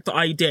reject the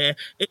idea.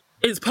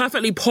 It's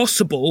perfectly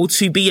possible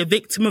to be a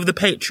victim of the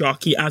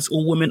patriarchy, as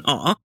all women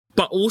are,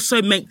 but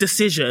also make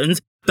decisions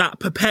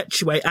that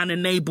perpetuate and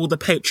enable the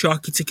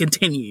patriarchy to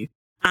continue.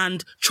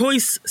 And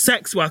choice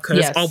sex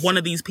workers are one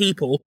of these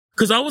people.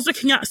 Because I was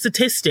looking at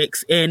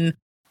statistics in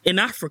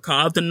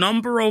Africa, the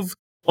number of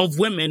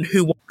women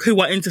who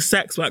are into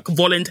sex work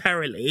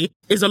voluntarily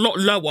is a lot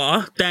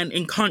lower than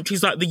in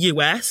countries like the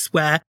US,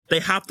 where they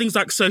have things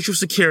like social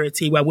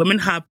security, where women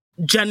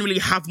generally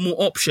have more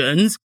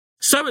options.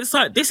 So it's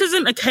like, this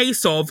isn't a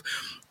case of,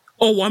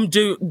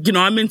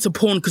 I'm into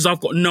porn because I've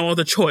got no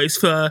other choice.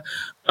 For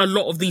a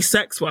lot of these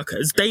sex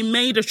workers, they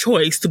made a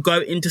choice to go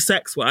into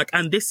sex work,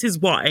 and this is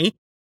why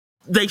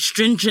they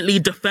stringently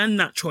defend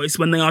that choice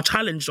when they are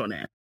challenged on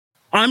it.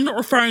 I'm not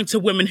referring to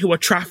women who are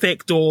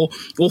trafficked or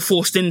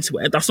forced into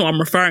it. That's what I'm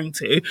referring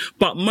to.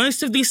 But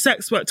most of these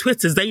sex work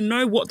Twitters, they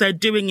know what they're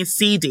doing is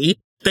seedy.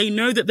 They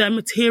know that their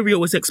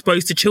material is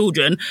exposed to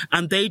children,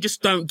 and they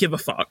just don't give a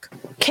fuck.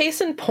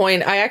 Case in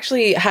point, I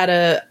actually had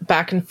a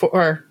back and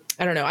forth,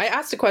 I don't know. I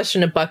asked a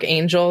question to Buck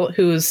Angel,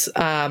 who's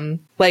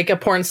like a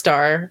porn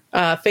star,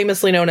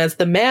 famously known as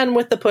the man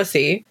with the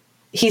pussy.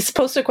 He's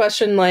posted a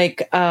question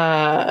like,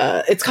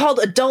 it's called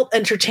adult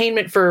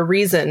entertainment for a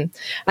reason.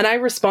 And I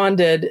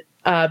responded,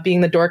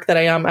 being the dork that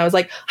I am, I was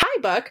like,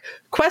 hi, Buck,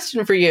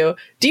 question for you.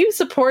 Do you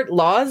support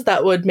laws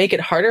that would make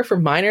it harder for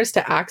minors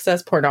to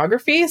access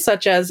pornography,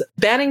 such as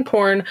banning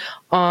porn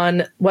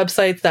on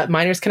websites that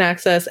minors can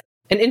access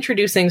and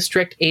introducing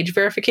strict age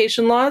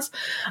verification laws?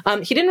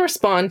 He didn't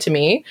respond to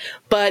me,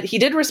 but he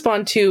did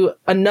respond to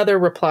another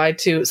reply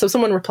so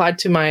someone replied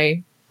to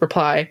my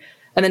reply,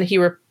 and then he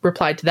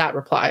replied to that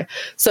reply.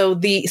 So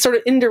the sort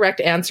of indirect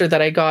answer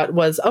that I got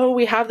was,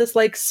 we have this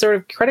like sort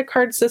of credit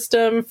card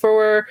system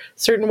for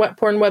certain wet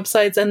porn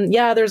websites. And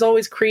yeah, there's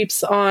always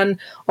creeps on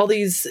all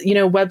these,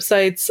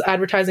 websites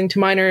advertising to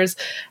minors.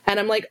 And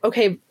I'm like,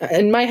 okay,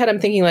 in my head,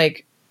 I'm thinking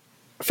like,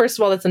 first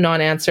of all, that's a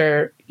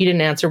non-answer. You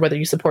didn't answer whether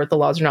you support the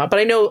laws or not. But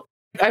I know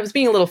I was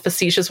being a little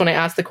facetious when I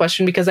asked the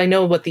question because I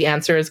know what the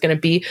answer is going to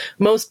be.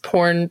 Most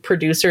porn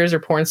producers or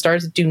porn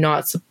stars do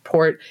not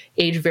support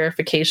age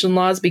verification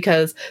laws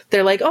because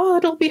they're like,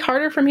 it'll be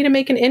harder for me to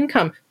make an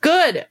income.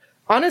 Good.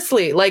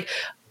 Honestly, like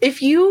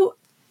if you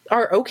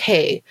are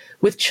okay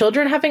with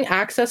children having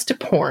access to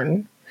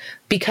porn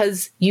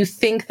because you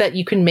think that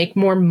you can make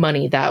more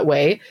money that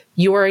way,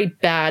 you are a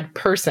bad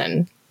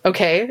person.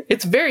 Okay,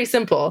 it's very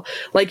simple.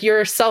 Like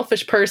you're a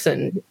selfish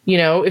person,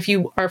 if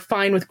you are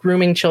fine with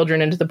grooming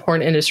children into the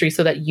porn industry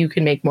so that you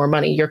can make more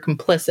money, you're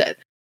complicit.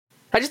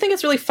 I just think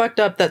it's really fucked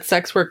up that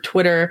sex work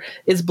Twitter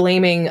is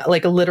blaming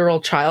like a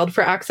literal child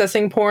for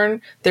accessing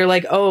porn. They're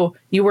like,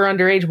 you were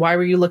underage. Why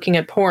were you looking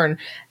at porn?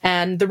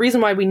 And the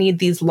reason why we need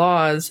these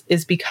laws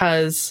is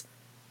because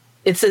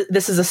this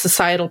is a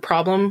societal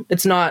problem.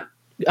 It's not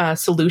a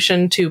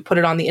solution to put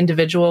it on the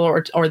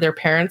individual or their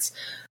parents.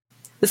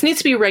 This needs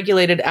to be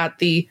regulated at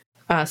the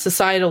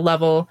societal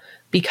level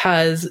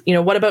because,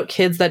 what about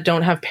kids that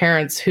don't have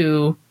parents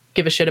who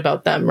give a shit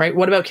about them, right?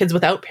 What about kids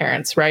without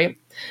parents, right?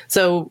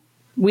 So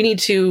we need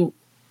to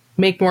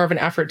make more of an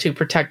effort to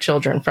protect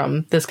children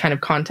from this kind of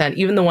content,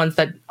 even the ones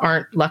that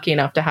aren't lucky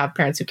enough to have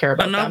parents who care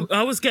about them.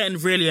 I was getting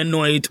really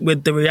annoyed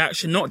with the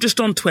reaction, not just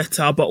on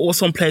Twitter, but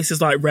also on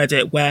places like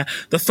Reddit, where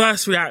the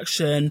first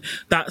reaction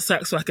that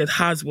sex worker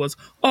has was,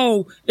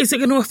 oh, is it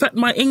going to affect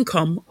my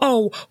income?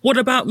 Oh, what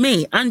about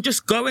me? And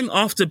just going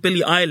after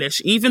Billie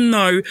Eilish, even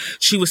though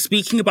she was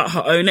speaking about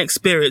her own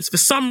experience, for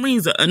some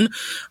reason,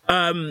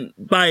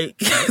 like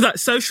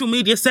social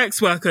media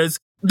sex workers,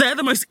 they're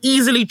the most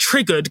easily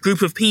triggered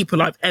group of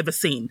people I've ever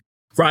seen,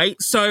 right?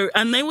 So,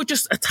 and they were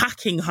just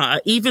attacking her,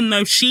 even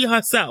though she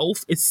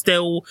herself is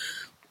still,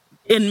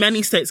 in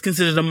many states,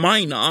 considered a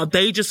minor.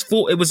 They just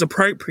thought it was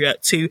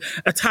appropriate to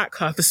attack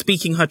her for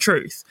speaking her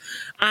truth.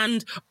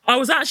 And I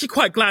was actually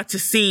quite glad to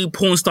see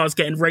porn stars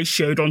getting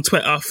ratioed on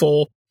Twitter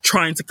for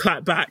trying to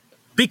clap back.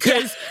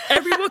 Because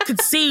everyone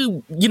could see,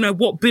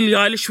 what Billie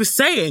Eilish was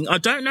saying. I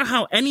don't know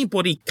how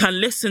anybody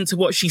can listen to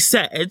what she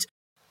said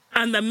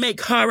and then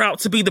make her out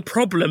to be the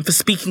problem for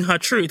speaking her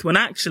truth, when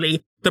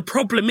actually the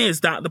problem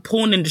is that the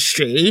porn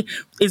industry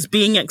is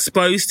being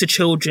exposed to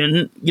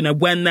children,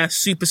 when they're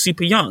super,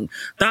 super young.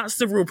 That's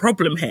the real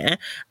problem here.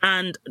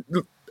 And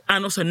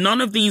also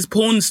none of these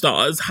porn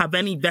stars have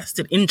any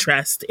vested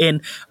interest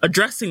in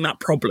addressing that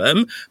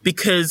problem,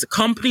 because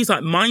companies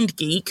like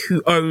MindGeek,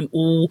 who own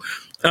all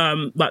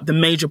like the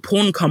major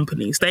porn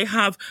companies, they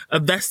have a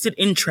vested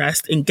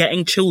interest in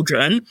getting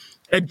children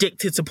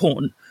addicted to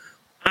porn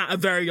at a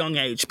very young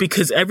age,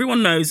 because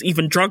everyone knows,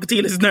 even drug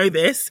dealers know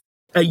this,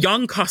 a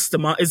young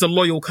customer is a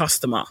loyal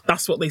customer.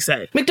 That's what they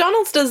say.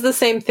 McDonald's does the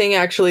same thing,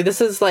 actually. This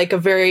is like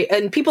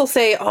and people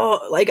say,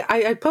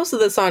 I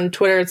posted this on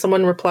Twitter and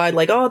someone replied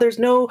like, oh, there's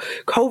no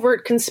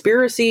covert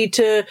conspiracy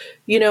to,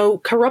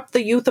 corrupt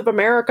the youth of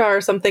America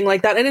or something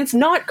like that. And it's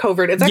not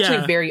covert. It's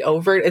actually very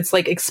overt. It's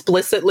like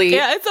explicitly.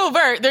 Yeah, it's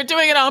overt. They're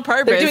doing it on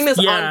purpose. They're doing this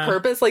on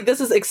purpose. Like, this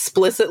is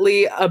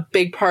explicitly a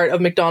big part of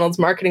McDonald's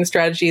marketing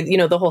strategy.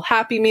 The whole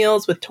Happy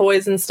Meals with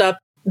toys and stuff.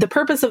 The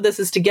purpose of this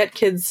is to get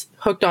kids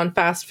hooked on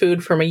fast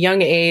food from a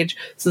young age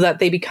so that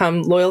they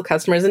become loyal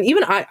customers. And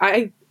even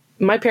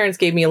my parents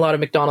gave me a lot of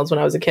McDonald's when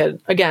I was a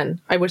kid. Again,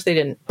 I wish they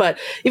didn't. But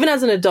even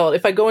as an adult,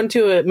 if I go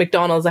into a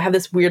McDonald's, I have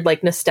this weird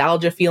like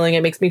nostalgia feeling.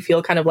 It makes me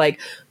feel kind of like,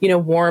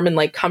 warm and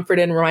like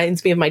comforted, and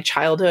reminds me of my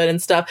childhood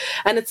and stuff.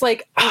 And it's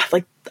like,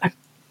 I'm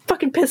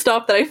fucking pissed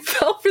off that I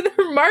fell for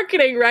their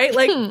marketing, right?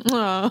 Like,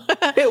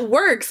 it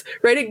works,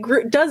 right?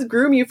 It does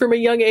groom you from a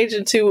young age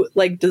into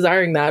like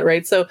desiring that,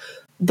 right? So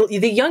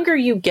the younger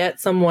you get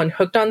someone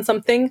hooked on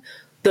something,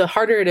 the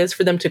harder it is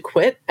for them to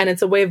quit. And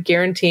it's a way of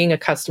guaranteeing a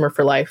customer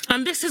for life.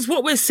 And this is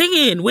what we're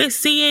seeing. We're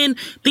seeing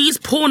these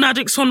porn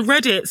addicts on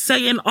Reddit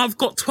saying, I've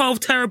got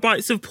 12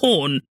 terabytes of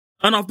porn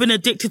and I've been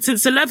addicted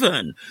since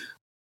 11.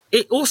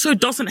 It also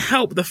doesn't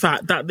help the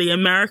fact that the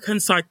American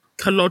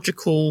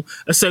Psychological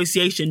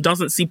Association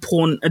doesn't see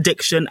porn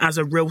addiction as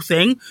a real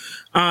thing.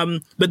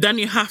 But then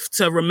you have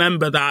to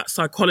remember that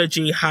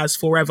psychology has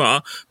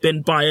forever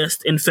been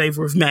biased in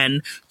favor of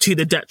men to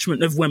the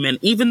detriment of women,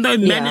 even though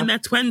men in their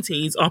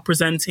 20s are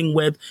presenting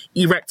with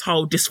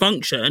erectile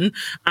dysfunction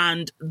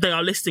and they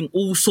are listing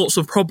all sorts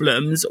of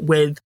problems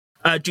with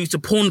due to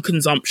porn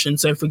consumption.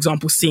 So, for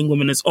example, seeing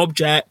women as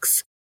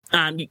objects,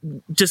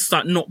 and just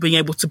like not being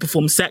able to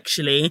perform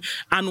sexually,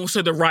 and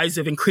also the rise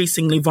of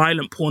increasingly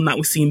violent porn that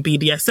we see in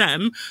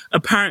BDSM,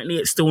 apparently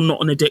it's still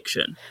not an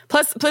addiction.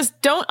 Plus,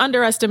 don't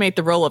underestimate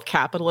the role of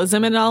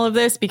capitalism in all of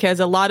this, because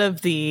a lot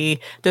of the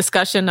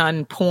discussion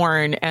on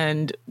porn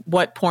and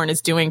what porn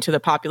is doing to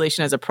the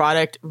population as a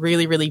product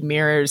really, really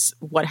mirrors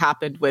what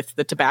happened with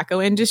the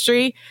tobacco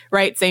industry,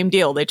 right? Same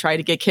deal. They tried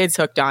to get kids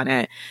hooked on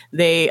it.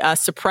 They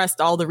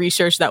suppressed all the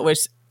research that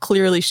was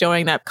clearly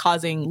showing that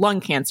causing lung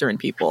cancer in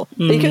people.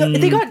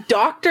 They got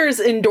doctors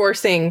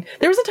endorsing.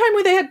 There was a time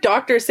where they had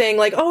doctors saying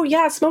like, oh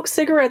yeah, smoke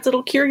cigarettes,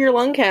 it'll cure your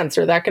lung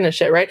cancer, that kind of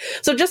shit, right?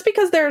 So just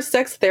because there are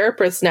sex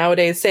therapists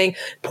nowadays saying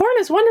porn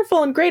is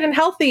wonderful and great and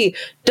healthy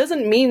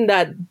doesn't mean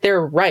that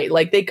they're right.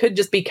 Like, they could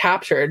just be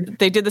captured.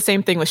 They did the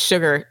same thing with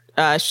sugar.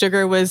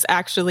 Sugar was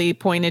actually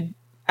pointed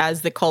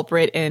as the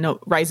culprit in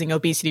rising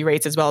obesity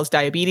rates as well as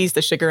diabetes.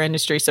 The sugar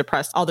industry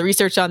suppressed all the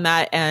research on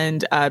that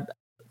and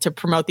to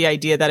promote the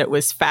idea that it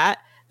was fat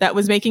that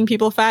was making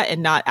people fat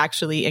and not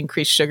actually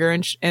increased sugar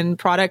in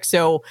products.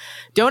 So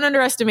don't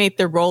underestimate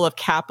the role of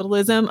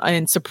capitalism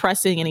in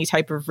suppressing any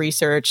type of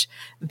research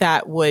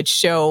that would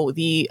show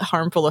the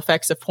harmful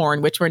effects of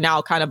porn, which we're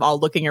now kind of all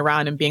looking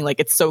around and being like,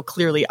 it's so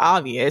clearly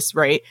obvious,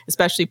 right?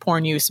 Especially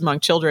porn use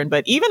among children,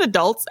 but even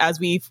adults, as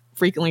we've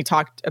frequently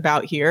talked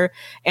about here,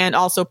 and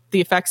also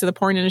the effects of the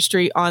porn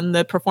industry on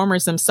the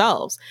performers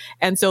themselves.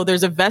 And so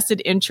there's a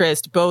vested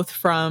interest both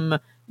from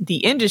the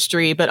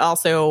industry, but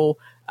also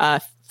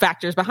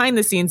factors behind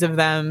the scenes of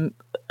them,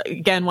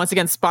 once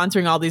again,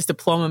 sponsoring all these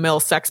diploma mill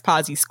sex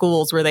posy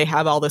schools where they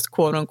have all this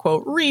quote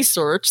unquote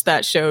research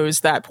that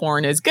shows that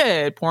porn is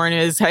good. Porn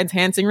is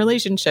enhancing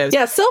relationships.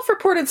 Yeah,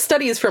 self-reported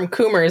studies from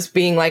Coomers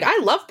being like, I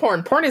love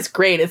porn. Porn is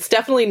great. It's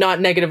definitely not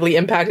negatively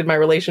impacted my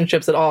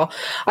relationships at all.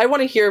 I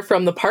want to hear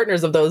from the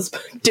partners of those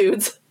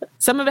dudes.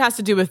 Some of it has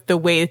to do with the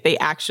way that they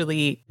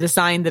actually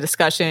design the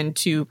discussion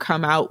to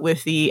come out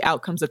with the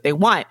outcomes that they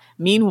want.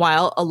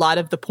 Meanwhile, a lot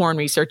of the porn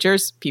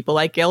researchers, people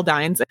like Gail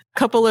Dines, a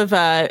couple of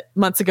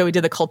months ago, we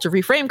did the Culture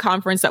Reframe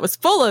conference that was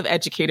full of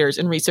educators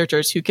and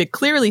researchers who could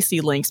clearly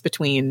see links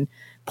between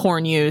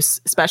porn use,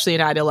 especially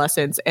in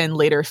adolescence, and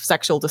later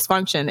sexual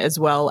dysfunction, as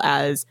well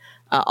as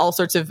all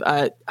sorts of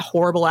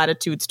horrible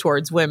attitudes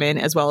towards women,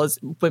 as well as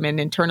women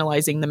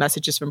internalizing the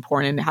messages from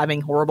porn and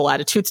having horrible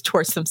attitudes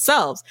towards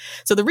themselves.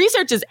 So the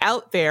research is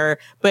out there,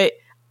 but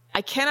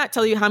I cannot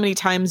tell you how many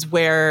times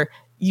where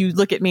you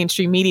look at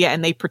mainstream media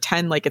and they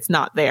pretend like it's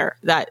not there,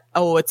 that,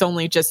 oh, it's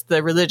only just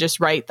the religious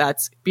right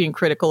that's being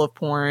critical of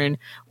porn,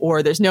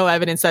 or there's no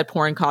evidence that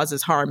porn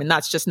causes harm. And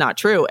that's just not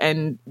true.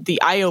 And the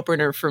eye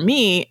opener for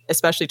me,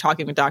 especially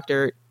talking with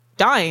Dr.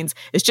 Dines,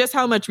 is just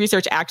how much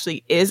research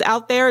actually is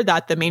out there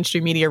that the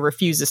mainstream media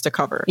refuses to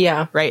cover.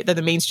 Yeah. Right? That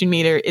the mainstream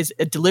media is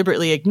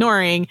deliberately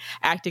ignoring,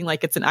 acting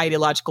like it's an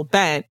ideological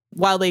bent,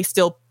 while they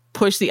still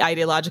push the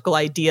ideological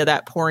idea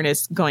that porn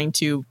is going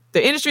to,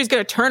 the industry is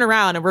going to turn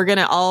around and we're going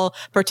to all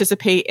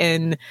participate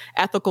in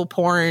ethical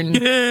porn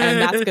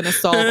and that's going to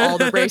solve all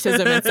the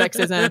racism and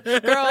sexism.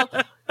 Girl,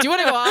 do you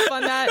want to go off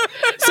on that?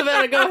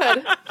 Savannah, go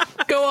ahead.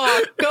 Go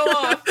off.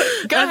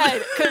 Go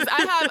ahead. Because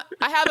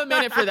I have a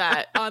minute for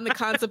that on the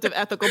concept of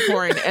ethical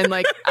porn. And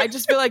like, I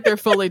just feel like they're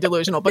fully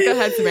delusional. But go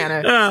ahead,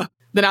 Savannah.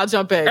 Then I'll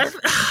jump in.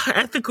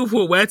 Ethical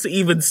porn, where to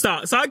even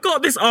start? So I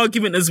got this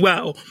argument as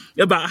well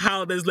about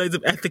how there's loads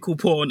of ethical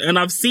porn. And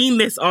I've seen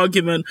this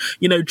argument,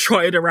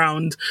 trotted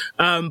around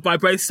by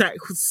both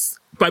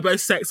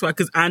sex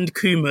workers and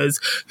coomers,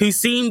 who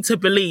seem to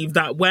believe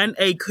that when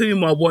a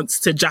coomer wants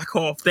to jack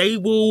off, they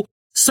will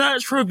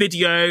search for a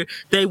video,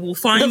 they'll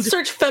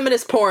search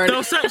feminist porn.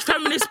 They'll search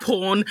feminist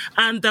porn,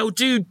 and they'll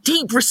do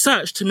deep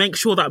research to make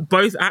sure that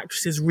both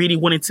actresses really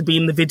wanted to be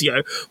in the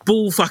video.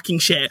 Bull fucking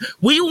shit.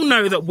 We all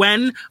know that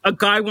when a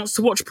guy wants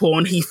to watch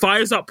porn, he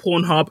fires up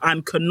Pornhub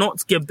and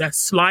cannot give their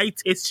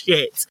slightest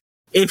shit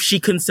if she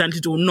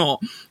consented or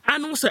not.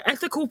 And also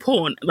ethical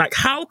porn, like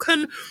how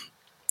can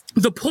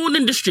the porn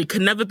industry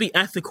can never be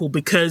ethical,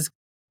 because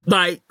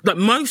like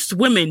most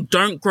women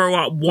don't grow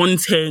up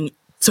wanting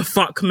to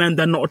fuck men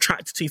they're not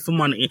attracted to for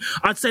money.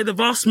 I'd say the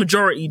vast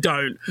majority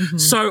don't.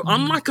 So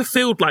unlike a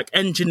field like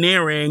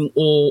engineering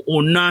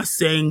or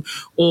nursing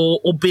or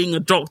being a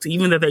doctor,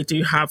 even though they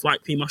do have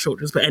like female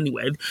shoulders, but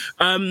anyway,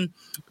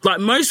 like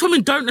most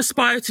women don't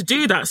aspire to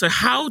do that. So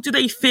how do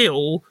they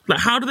feel? Like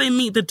how do they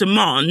meet the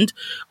demand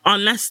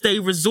unless they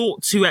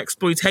resort to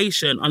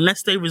exploitation,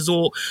 unless they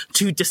resort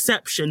to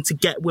deception to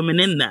get women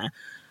in there?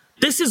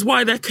 This is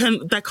why there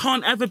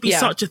can't ever be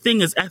such a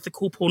thing as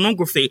ethical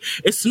pornography.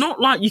 It's not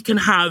like you can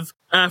have,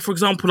 for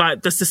example,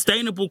 like the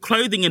sustainable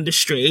clothing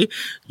industry.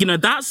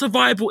 That's a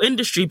viable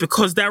industry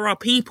because there are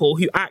people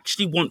who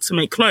actually want to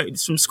make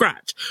clothes from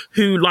scratch,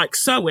 who like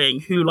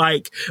sewing, who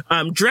like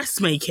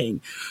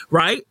dressmaking,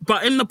 right?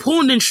 But in the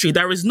porn industry,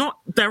 there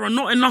are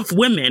not enough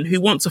women who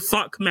want to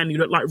fuck men who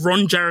look like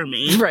Ron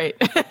Jeremy, right?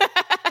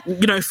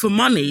 For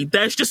money.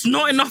 There's just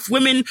not enough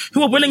women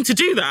who are willing to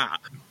do that.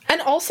 And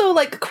also,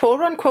 like,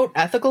 quote-unquote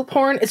ethical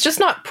porn, it's just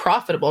not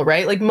profitable,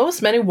 right? Like,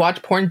 most men who watch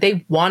porn,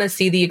 they want to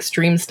see the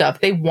extreme stuff.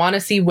 They want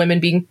to see women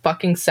being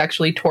fucking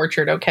sexually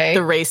tortured, okay? The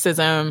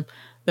racism,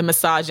 the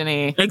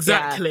misogyny.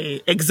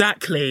 Exactly.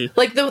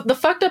 Like, the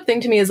fucked up thing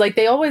to me is, like,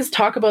 they always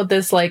talk about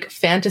this, like,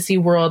 fantasy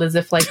world as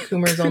if, like,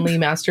 coomers only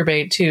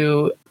masturbate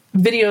to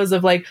videos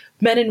of, like,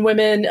 men and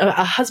women,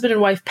 a husband and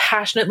wife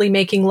passionately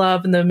making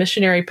love in the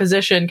missionary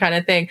position kind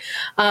of thing.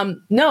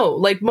 No,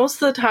 like,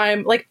 most of the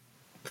time, like,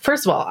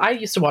 first of all, I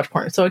used to watch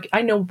porn, so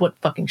I know what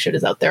fucking shit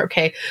is out there,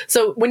 okay?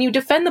 So when you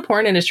defend the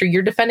porn industry,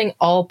 you're defending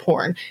all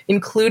porn,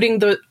 including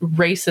the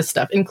racist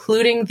stuff,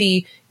 including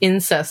the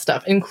incest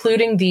stuff,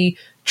 including the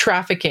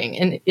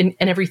trafficking and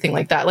everything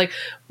like that. Like,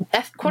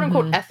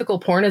 quote-unquote ethical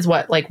porn is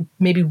what? Like,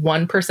 maybe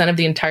 1% of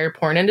the entire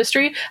porn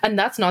industry? And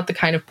that's not the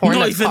kind of porn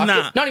Not that's even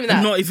that.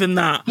 Not even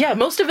that. Yeah,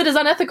 most of it is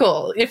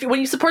unethical. When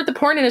you support the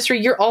porn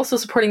industry, you're also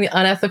supporting the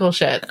unethical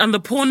shit. And the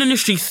porn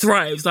industry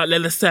thrives, like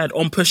Lila said,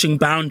 on pushing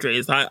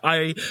boundaries.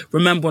 I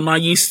remember when I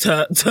used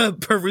to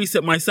peruse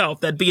it myself,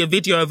 there'd be a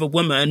video of a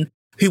woman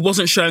who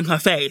wasn't showing her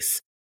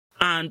face.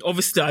 And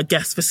obviously, I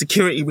guess for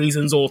security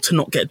reasons or to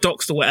not get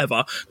doxxed or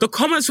whatever, the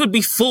comments would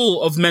be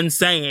full of men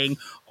saying,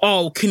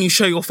 oh, can you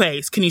show your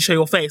face? Can you show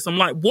your face? I'm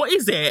like, what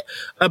is it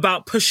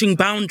about pushing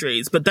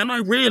boundaries? But then I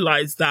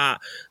realized that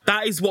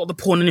is what the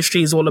porn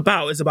industry is all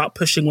about, is about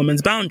pushing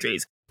women's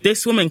boundaries.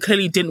 This woman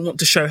clearly didn't want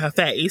to show her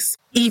face,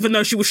 even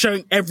though she was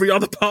showing every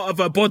other part of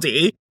her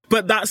body.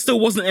 But that still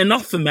wasn't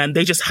enough for men.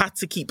 They just had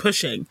to keep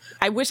pushing.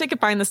 I wish I could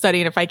find the study,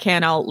 and if I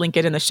can, I'll link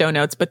it in the show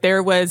notes. But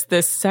there was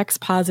this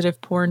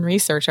sex-positive porn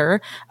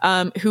researcher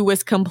who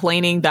was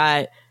complaining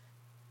that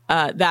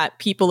that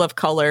people of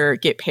color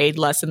get paid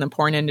less in the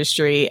porn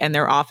industry, and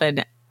they're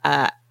often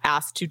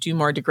asked to do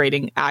more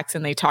degrading acts.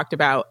 And they talked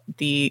about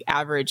the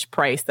average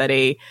price that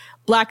a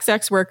Black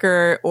sex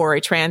worker or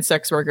a trans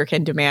sex worker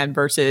can demand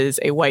versus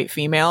a white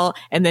female,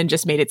 and then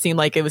just made it seem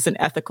like it was an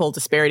ethical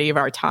disparity of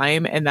our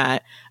time, and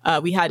that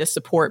we had to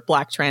support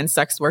Black trans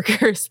sex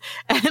workers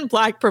and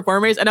Black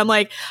performers. And I'm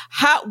like,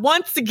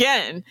 once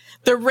again,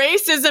 the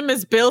racism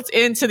is built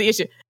into the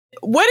issue.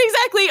 What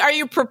exactly are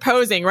you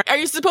proposing? Right? Are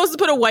you supposed to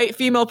put a white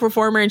female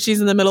performer and she's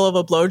in the middle of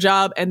a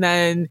blowjob, and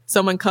then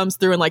someone comes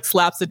through and like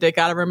slaps the dick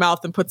out of her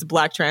mouth and puts a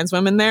Black trans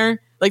woman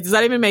there? Like, does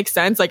that even make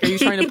sense? Like, are you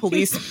trying to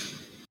police?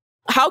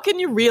 How can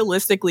you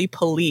realistically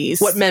police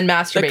what men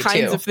masturbate the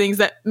kinds of things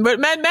that what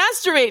men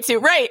masturbate to?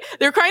 Right.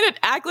 They're trying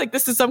to act like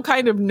this is some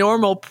kind of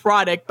normal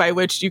product by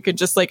which you can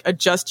just like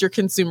adjust your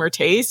consumer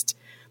taste.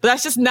 But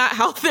that's just not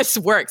how this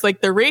works. Like,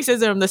 the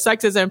racism, the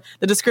sexism,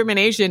 the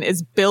discrimination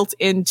is built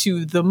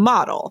into the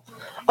model.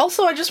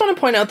 Also, I just want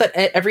to point out that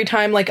every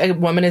time like a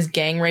woman is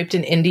gang raped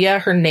in India,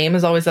 her name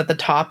is always at the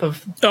top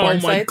of porn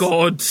sites. Oh my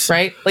God.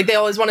 Right? Like, they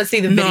always want to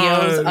see the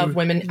videos of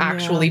women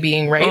actually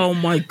being raped. Oh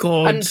my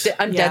God.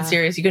 I'm dead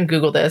serious. You can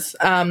Google this.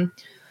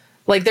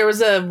 Like, there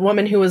was a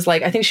woman who was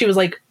like, I think she was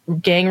like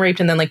gang raped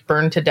and then like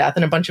burned to death,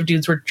 and a bunch of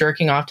dudes were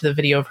jerking off to the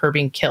video of her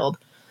being killed.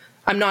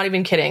 I'm not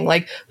even kidding.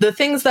 Like, the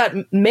things that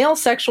male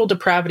sexual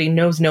depravity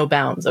knows no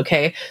bounds.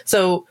 Okay.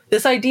 So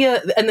this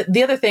idea, and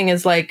the other thing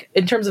is, like,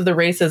 in terms of the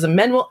racism,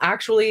 men will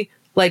actually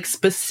like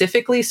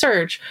specifically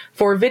search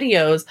for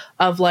videos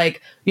of like,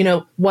 you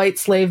know, white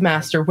slave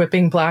master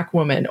whipping Black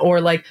woman,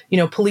 or like, you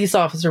know, police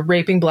officer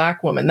raping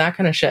Black woman, that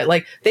kind of shit.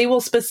 Like, they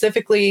will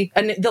specifically,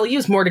 and they'll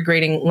use more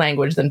degrading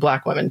language than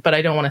Black women, but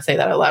I don't want to say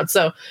that out loud.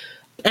 So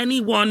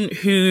anyone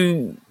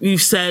who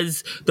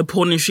says the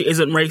porn industry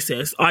isn't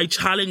racist, I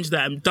challenge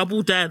them,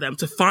 double dare them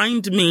to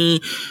find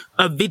me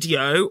a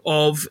video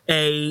of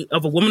a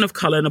woman of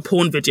color in a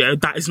porn video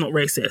that is not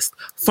racist.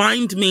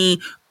 Find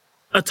me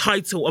a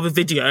title of a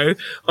video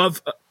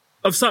of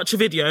such a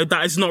video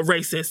that is not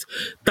racist.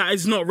 That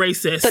is not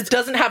racist. That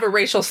doesn't have a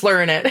racial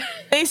slur in it.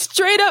 They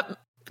straight up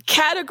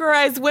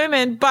categorize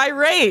women by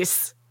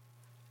race.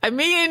 I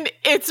mean,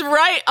 it's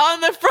right on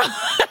the front.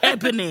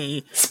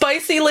 Ebony.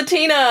 Spicy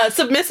Latina,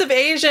 submissive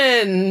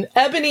Asian,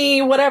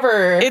 ebony,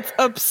 whatever. It's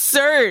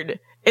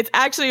absurd. It's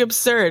actually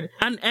absurd.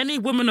 And any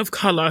woman of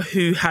color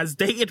who has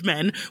dated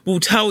men will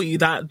tell you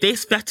that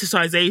this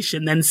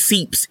fetishization then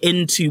seeps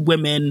into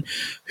women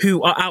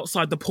who are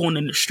outside the porn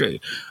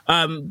industry.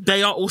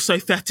 They are also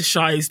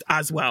fetishized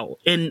as well.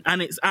 And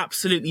it's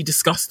absolutely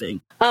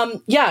disgusting.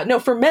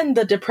 For men,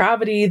 the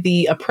depravity,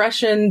 the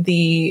oppression,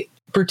 the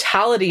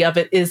brutality of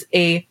it is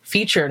a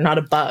feature, not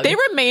a bug. They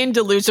remain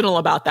delusional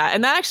about that.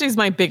 And that actually is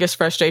my biggest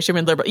frustration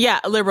with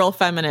liberal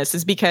feminists,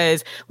 is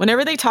because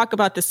whenever they talk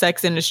about the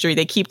sex industry,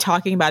 they keep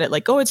talking about it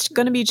like, oh, it's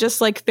going to be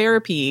just like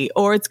therapy,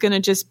 or it's going to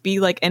just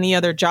be like any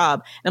other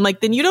job. And I'm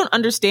like, then you don't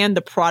understand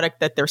the product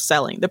that they're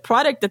selling. The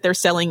product that they're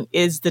selling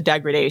is the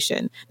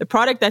degradation. The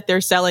product that they're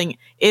selling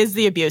is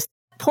the abuse.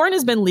 Porn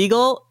has been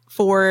legal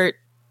for,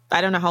 I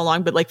don't know how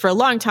long, but like for a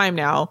long time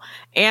now.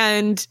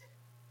 And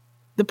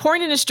the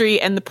porn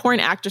industry and the porn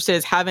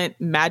actresses haven't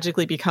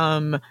magically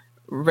become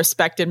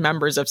respected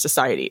members of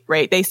society,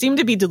 right? They seem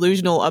to be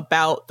delusional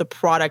about the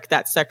product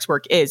that sex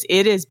work is.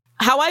 It is,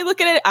 how I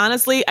look at it,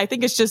 honestly, I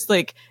think it's just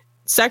like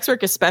sex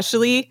work,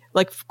 especially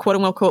like quote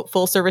unquote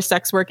full service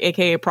sex work,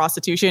 aka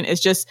prostitution, is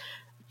just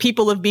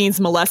people of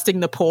means molesting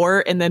the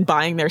poor and then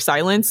buying their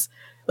silence.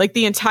 Like,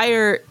 the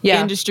entire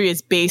industry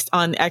is based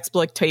on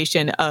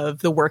exploitation of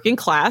the working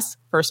class,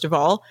 first of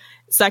all.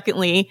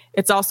 Secondly,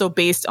 it's also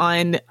based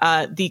on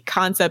the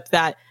concept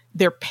that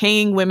they're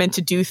paying women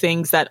to do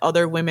things that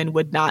other women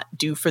would not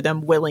do for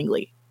them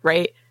willingly,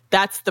 right?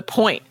 That's the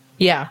point.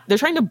 Yeah. They're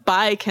trying to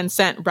buy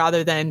consent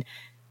rather than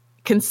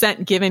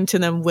consent given to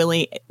them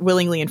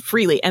willingly and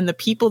freely. And the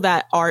people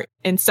that are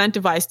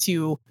incentivized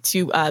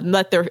to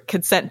let their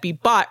consent be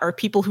bought are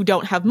people who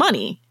don't have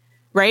money,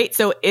 right?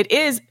 So it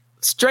is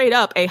straight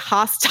up a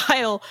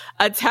hostile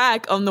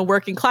attack on the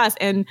working class.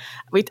 And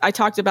I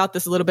talked about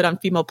this a little bit on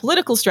female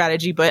political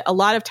strategy, but a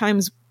lot of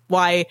times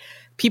why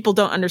people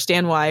don't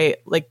understand why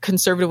like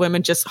conservative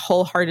women just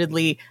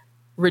wholeheartedly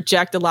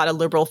reject a lot of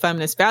liberal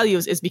feminist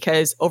values is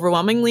because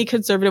overwhelmingly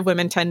conservative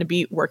women tend to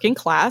be working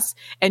class,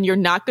 and you're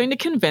not going to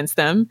convince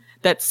them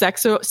that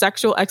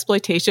sexual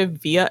exploitation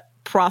via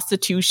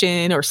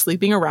prostitution or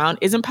sleeping around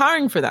is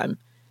empowering for them.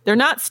 They're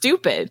not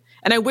stupid.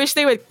 And I wish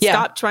they would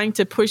stop trying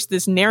to push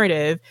this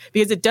narrative,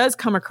 because it does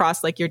come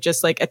across like you're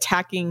just like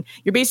attacking.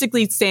 You're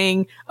basically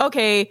saying,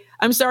 okay,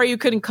 I'm sorry you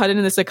couldn't cut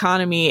into this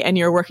economy and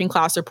you're a working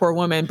class or poor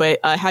woman, but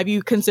have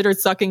you considered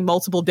sucking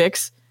multiple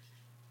dicks?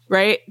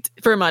 Right?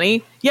 For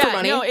money. Yeah, for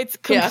money. No, it's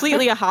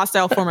completely a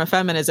hostile form of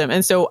feminism.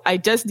 And so I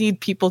just need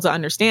people to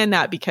understand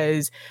that,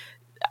 because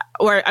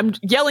or I'm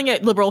yelling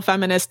at liberal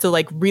feminists to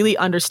like really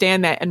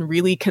understand that and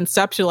really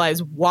conceptualize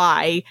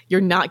why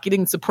you're not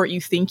getting the support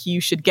you think you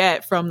should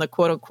get from the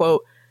quote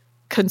unquote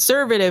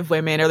conservative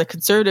women or the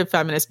conservative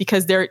feminists,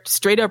 because they're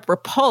straight up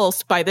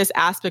repulsed by this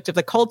aspect of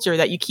the culture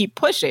that you keep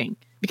pushing,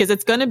 because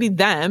it's going to be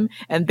them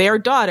and their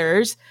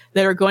daughters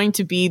that are going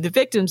to be the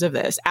victims of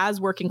this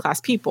as working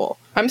class people.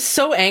 I'm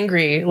so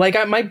angry. Like,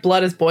 my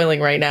blood is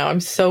boiling right now.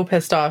 I'm so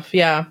pissed off.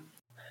 Yeah.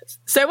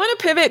 So I want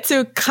to pivot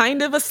to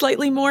kind of a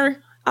slightly more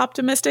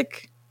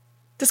optimistic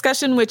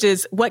discussion, which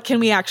is what can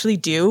we actually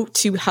do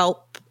to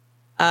help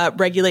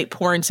regulate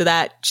porn so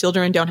that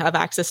children don't have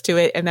access to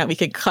it and that we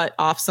could cut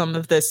off some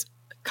of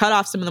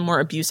the more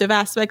abusive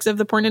aspects of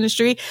the porn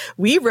industry.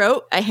 We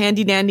wrote a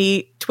handy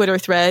dandy Twitter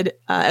thread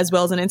as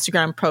well as an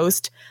Instagram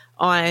post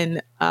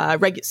on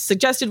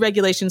suggested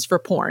regulations for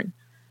porn.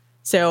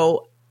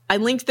 So I'll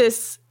link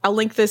this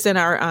in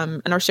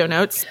our show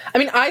notes. I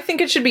mean, I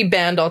think it should be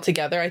banned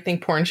altogether. I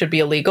think porn should be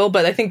illegal,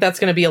 but I think that's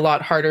going to be a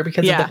lot harder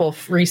because of the whole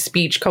free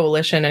speech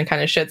coalition and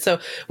kind of shit. So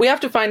we have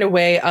to find a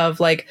way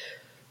of like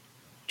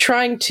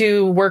trying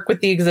to work with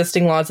the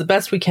existing laws the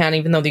best we can,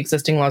 even though the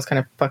existing laws kind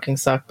of fucking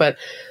suck. But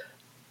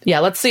yeah,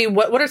 let's see.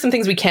 What are some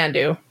things we can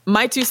do?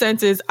 My 2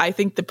 cents is I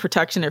think the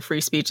protection of free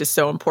speech is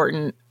so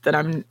important that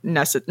I'm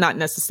not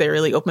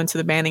necessarily open to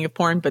the banning of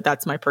porn, but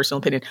that's my personal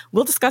opinion.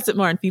 We'll discuss it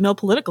more in Female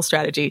Political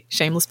Strategy.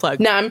 Shameless plug.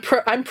 No,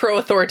 I'm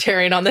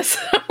pro-authoritarian on this.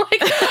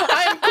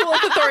 I'm cool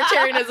with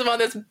authoritarianism on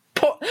this.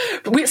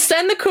 We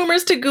send the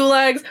Coomers to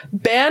gulags,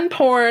 ban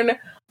porn.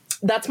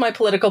 That's my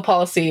political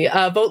policy.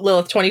 Vote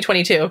Lilith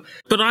 2022.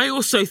 But I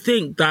also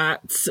think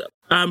that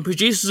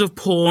producers of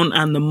porn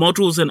and the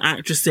models and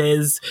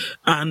actresses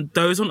and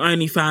those on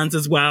OnlyFans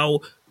as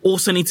well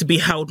also need to be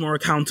held more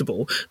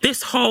accountable.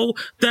 This whole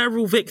they're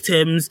all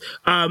victims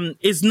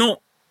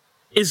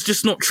is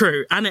just not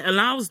true. And it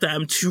allows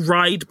them to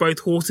ride both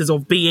horses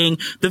of being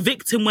the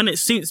victim when it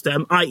suits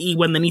them, i.e.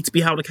 when they need to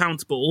be held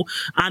accountable,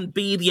 and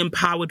be the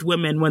empowered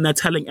women when they're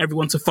telling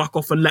everyone to fuck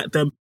off and let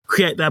them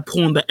create their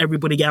porn that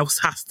everybody else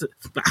has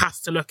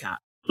to look at.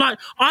 Like,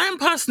 I am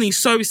personally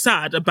so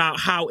sad about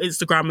how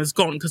Instagram has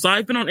gone, because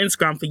I've been on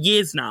Instagram for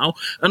years now,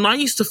 and I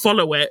used to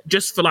follow it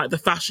just for like the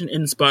fashion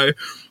inspo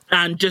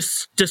and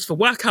just for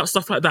workout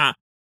stuff like that.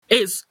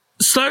 It's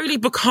slowly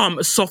become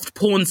a soft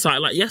porn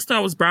site. Like, yesterday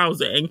I was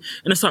browsing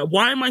and it's like,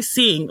 why am I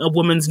seeing a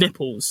woman's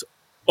nipples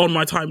on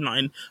my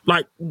timeline?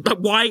 Like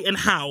why and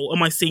how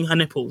am I seeing her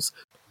nipples?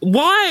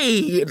 Why?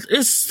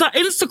 It's that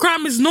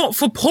Instagram is not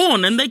for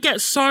porn, and they get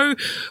so,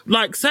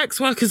 like, sex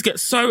workers get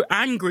so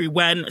angry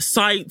when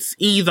sites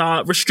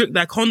either restrict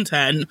their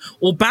content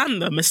or ban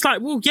them. It's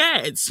like, well, yeah,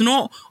 it's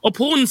not a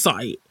porn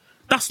site.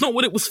 That's not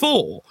what it was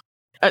for.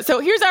 So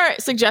here's our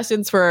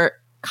suggestions for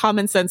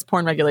common sense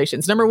porn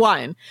regulations. Number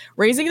 1,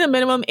 raising the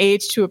minimum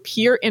age to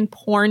appear in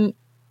porn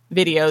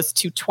videos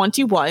to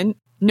 21.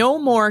 No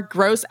more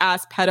gross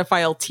ass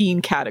pedophile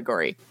teen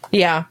category.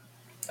 Yeah,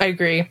 I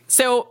agree.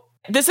 So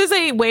this is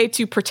a way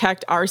to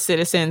protect our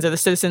citizens or the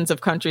citizens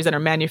of countries that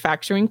are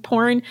manufacturing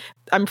porn.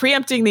 I'm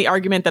preempting the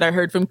argument that I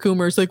heard from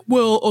Coomers, like,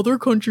 well, other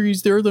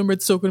countries, their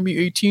limit's still going to be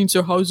 18,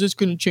 so how is this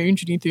going to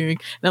change anything? And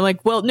I'm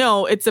like, well,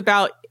 no, it's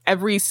about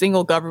every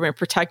single government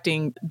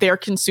protecting their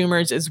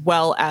consumers as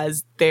well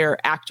as their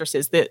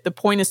actresses. The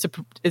point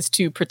is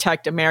to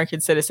protect American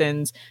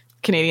citizens,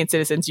 Canadian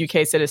citizens,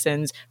 UK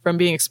citizens from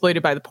being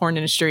exploited by the porn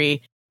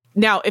industry.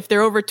 Now, if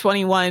they're over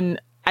 21,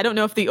 I don't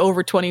know if the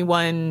over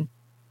 21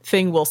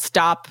 thing will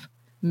stop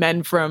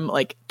men from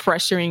like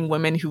pressuring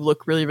women who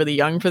look really, really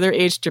young for their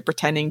age to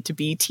pretending to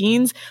be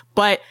teens.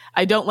 But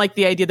I don't like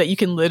the idea that you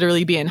can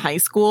literally be in high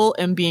school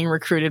and being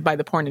recruited by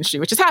the porn industry,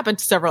 which has happened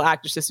to several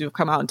actresses who have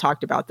come out and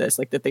talked about this,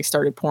 like that they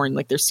started porn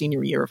like their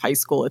senior year of high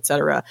school,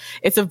 etc.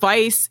 It's a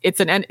vice. It's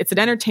an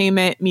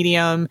entertainment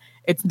medium.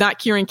 It's not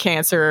curing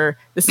cancer.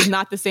 This is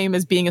not the same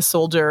as being a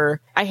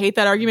soldier. I hate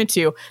that argument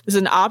too. This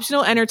is an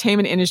optional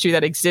entertainment industry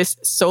that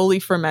exists solely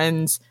for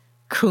men's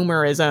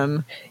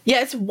Coomerism.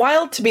 Yeah, it's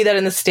wild to me that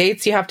in the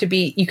States you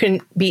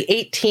can be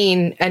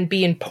 18 and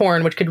be in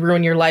porn, which could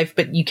ruin your life,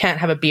 but you can't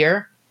have a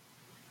beer,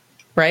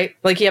 right?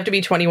 Like you have to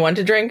be 21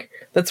 to drink.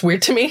 That's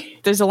weird to me.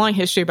 There's a long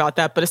history about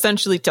that, but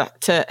essentially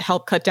to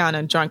help cut down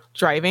on drunk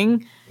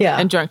driving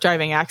and drunk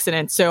driving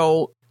accidents.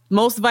 So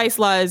most vice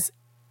laws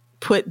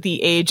put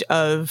the age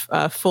of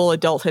full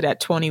adulthood at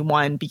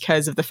 21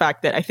 because of the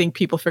fact that I think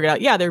people figured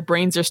out, their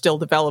brains are still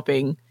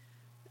developing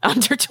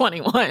under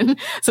 21.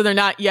 So they're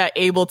not yet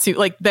able to,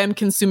 like, them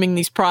consuming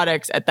these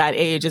products at that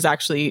age is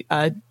actually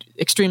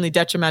extremely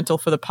detrimental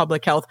for the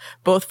public health,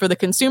 both for the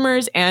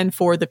consumers and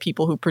for the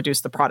people who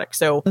produce the product.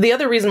 So the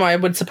other reason why I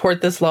would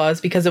support this law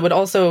is because it would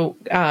also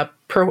it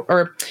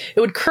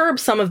would curb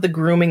some of the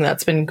grooming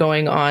that's been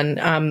going on.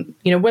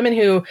 Women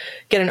who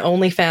get an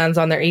OnlyFans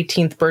on their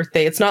 18th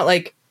birthday, it's not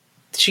like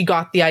she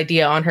got the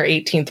idea on her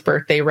 18th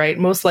birthday, right?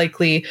 Most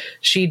likely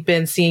she'd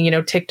been seeing,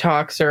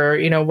 TikToks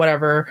or,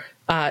 whatever,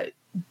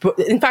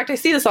 in fact, I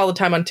see this all the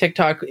time on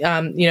TikTok.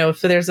 If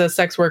there's a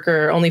sex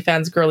worker,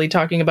 OnlyFans girly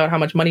talking about how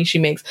much money she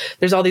makes,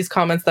 there's all these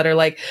comments that are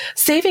like,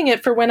 saving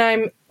it for when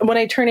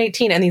I turn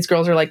 18. And these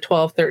girls are like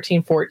 12,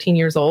 13, 14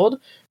 years old.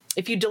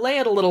 If you delay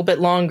it a little bit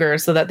longer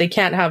so that they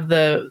can't have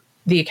the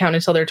account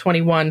until they're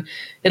 21,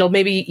 it'll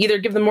maybe either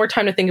give them more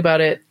time to think about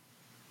it,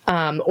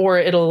 or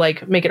it'll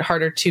like make it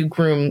harder to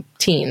groom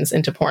teens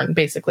into porn,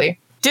 basically.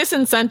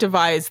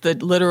 disincentivize the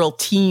literal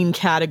teen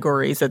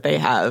categories that they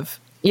have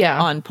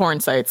on porn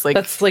sites. Like,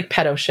 that's like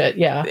pedo shit.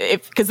 Yeah.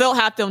 Because they'll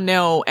have to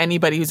know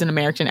anybody who's an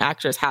American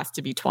actress has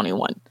to be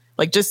 21.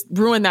 Like, just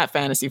ruin that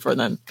fantasy for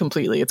them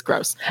completely. It's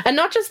gross. And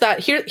not just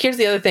that. Here's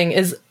the other thing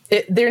is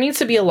there needs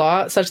to be a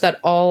law such that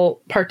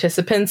all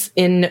participants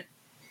in,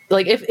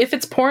 like, if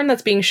it's porn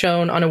that's being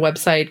shown on a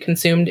website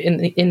consumed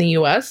in the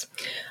US,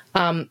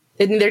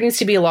 there needs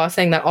to be a law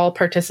saying that all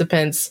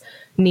participants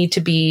need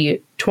to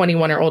be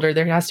 21 or older.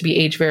 There has to be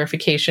age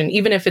verification,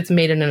 even if it's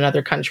made in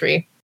another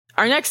country.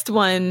 Our next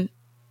one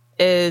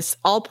is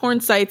all porn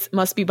sites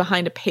must be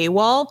behind a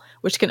paywall,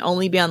 which can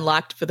only be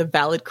unlocked for the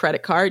valid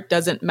credit card.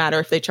 Doesn't matter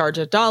if they charge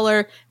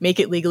 $1, make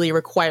it legally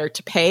required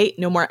to pay.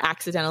 No more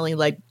accidentally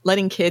like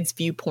letting kids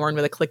view porn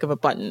with a click of a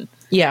button.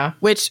 Yeah.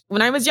 Which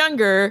when I was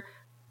younger,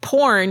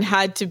 porn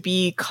had to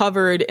be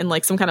covered in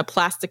like some kind of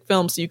plastic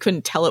film so you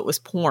couldn't tell it was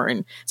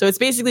porn. So it's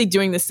basically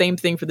doing the same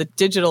thing for the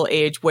digital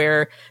age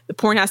where the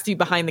porn has to be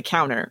behind the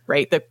counter,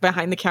 right? The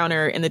behind the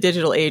counter in the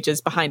digital age is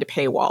behind a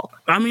paywall.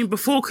 I mean,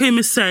 before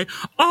Kumis say,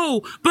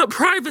 oh, but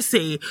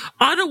privacy,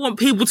 I don't want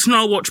people to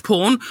know I watch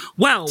porn.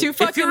 Well,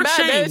 if you're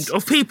ashamed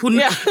of people,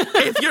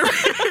 if you're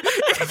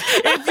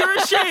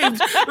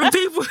ashamed of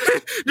people,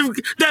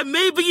 then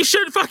maybe you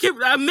shouldn't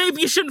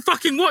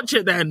fucking watch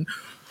it then.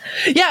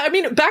 Yeah, I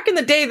mean, back in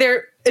the day,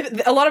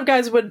 a lot of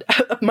guys would.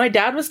 My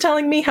dad was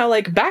telling me how,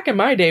 like, back in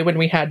my day when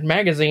we had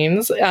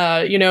magazines,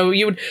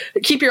 you would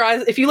keep your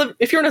eyes. If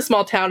you're in a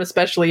small town,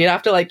 especially, you'd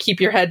have to like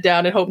keep your head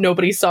down and hope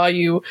nobody saw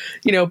you,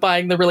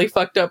 buying the really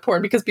fucked up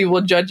porn because people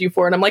would judge you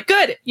for it. And I'm like,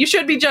 good, you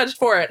should be judged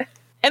for it.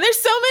 And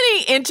there's so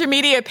many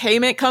intermediate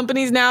payment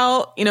companies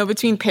now,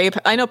 between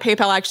PayPal. I know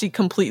PayPal actually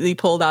completely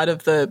pulled out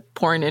of the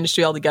porn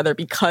industry altogether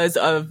because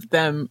of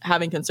them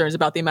having concerns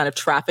about the amount of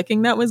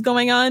trafficking that was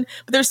going on.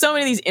 But there's so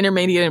many of these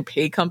intermediate and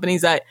paid companies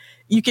that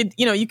you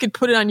could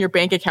put it on your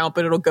bank account,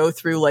 but it'll go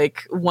through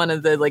like one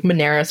of the like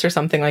Moneris or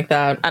something like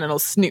that. I don't know,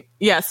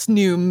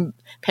 Snoom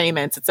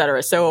payments,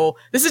 etc. So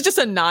this is just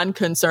a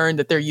non-concern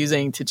that they're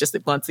using to just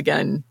once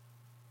again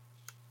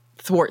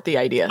thwart the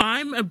idea.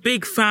 I'm a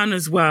big fan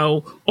as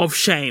well of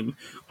shame.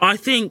 I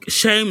think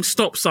shame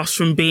stops us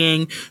from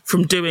doing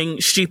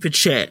stupid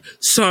shit.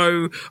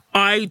 So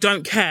I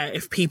don't care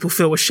if people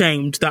feel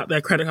ashamed that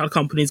their credit card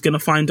company is going to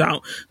find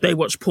out they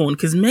watch porn,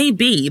 because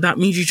maybe that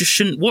means you just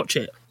shouldn't watch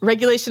it.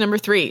 Regulation number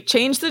 3,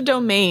 change the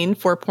domain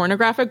for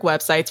pornographic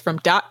websites from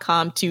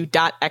 .com to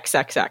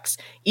 .xxx.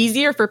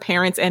 Easier for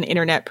parents and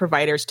internet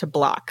providers to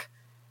block.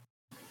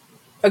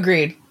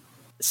 Agreed.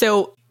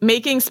 So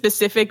making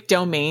specific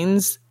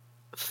domains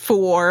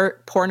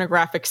for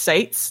pornographic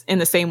sites in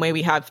the same way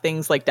we have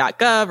things like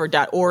 .gov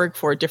or .org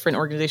for different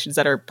organizations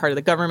that are part of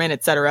the government,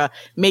 etc.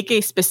 Make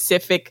a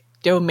specific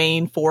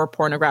domain for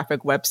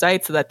pornographic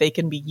websites so that they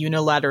can be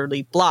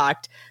unilaterally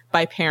blocked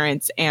by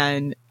parents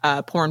and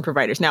porn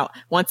providers. Now,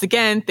 once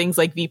again, things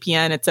like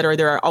VPN, etc.,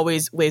 there are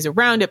always ways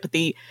around it, but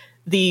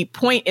the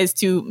point is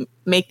to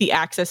make the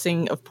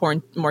accessing of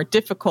porn more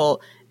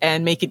difficult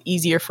and make it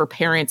easier for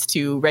parents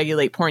to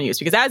regulate porn use.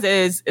 Because as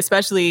is,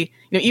 especially,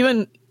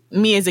 even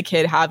me as a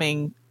kid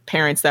having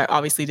parents that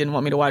obviously didn't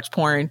want me to watch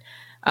porn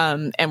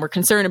and were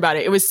concerned about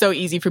it, it was so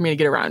easy for me to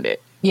get around it.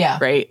 Yeah.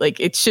 Right? Like,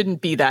 it shouldn't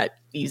be that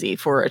easy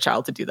for a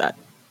child to do that.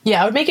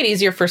 Yeah, it would make it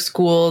easier for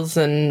schools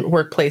and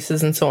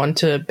workplaces and so on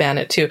to ban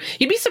it too.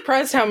 You'd be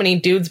surprised how many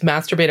dudes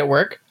masturbate at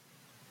work.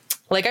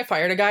 Like, I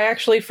fired a guy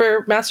actually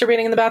for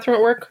masturbating in the bathroom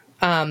at work.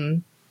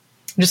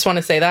 Just want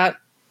to say that.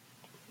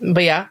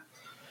 But yeah,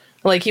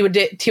 like he would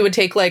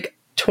take like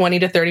 20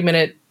 to 30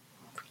 minute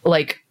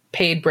like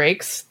paid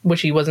breaks,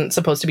 which he wasn't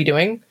supposed to be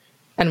doing,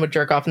 and would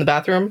jerk off in the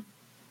bathroom.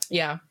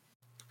 Yeah.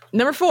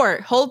 Number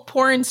 4, hold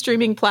porn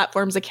streaming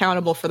platforms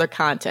accountable for their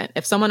content.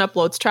 If someone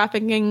uploads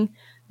trafficking,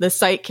 the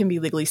site can be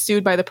legally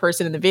sued by the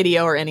person in the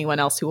video or anyone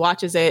else who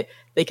watches it.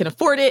 They can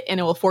afford it, and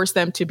it will force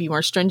them to be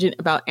more stringent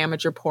about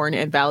amateur porn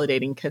and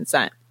validating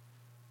consent.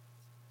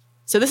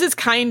 So this is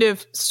kind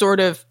of sort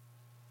of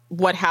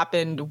what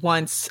happened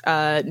once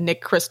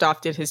Nick Kristof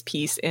did his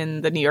piece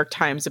in the New York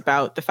Times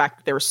about the fact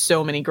that there were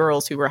so many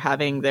girls who were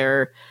having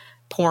their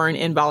porn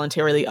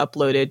involuntarily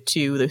uploaded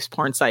to those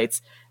porn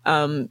sites,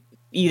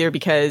 either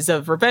because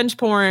of revenge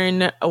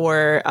porn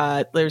or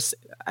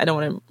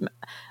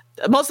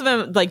most of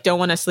them like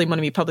don't necessarily want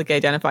to be publicly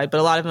identified, but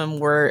a lot of them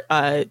were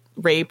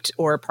raped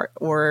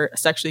or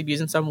sexually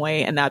abused in some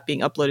way, and that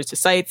being uploaded to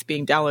sites,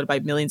 being downloaded by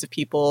millions of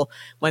people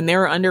when they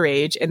were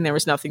underage, and there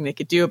was nothing they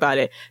could do about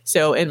it.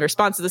 So in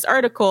response to this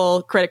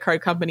article, credit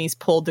card companies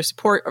pulled their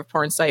support of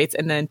porn sites,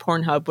 and then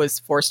Pornhub was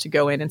forced to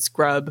go in and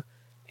scrub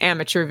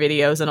amateur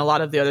videos and a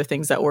lot of the other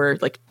things that were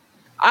like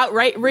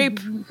outright rape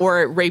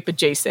or rape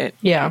adjacent.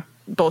 Yeah.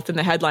 Both in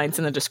the headlines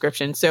and the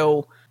description.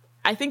 So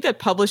I think that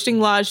publishing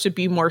laws should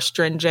be more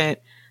stringent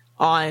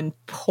on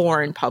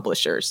porn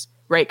publishers,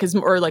 right?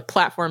 Or like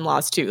platform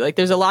laws too. Like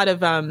there's a lot of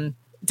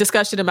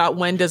discussion about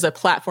when does a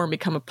platform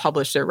become a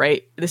publisher,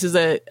 right? This is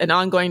an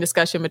ongoing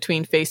discussion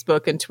between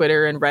Facebook and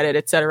Twitter and Reddit,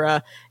 et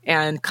cetera,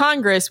 and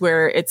Congress,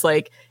 where it's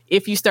like,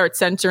 if you start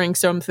censoring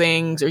some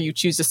things or you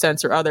choose to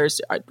censor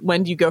others,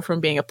 when do you go from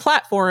being a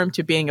platform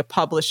to being a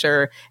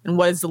publisher? And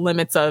what is the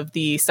limits of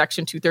the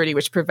Section 230,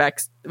 which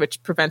prevents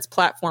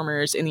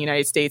platformers in the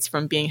United States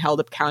from being held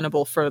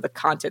accountable for the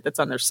content that's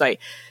on their site?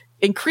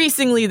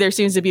 Increasingly, there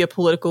seems to be a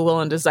political will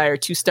and desire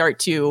to start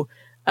to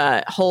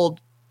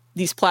hold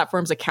these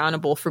platforms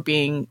accountable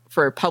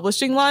for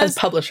publishing laws. As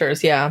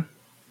publishers, yeah.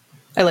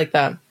 I like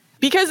that.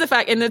 Because the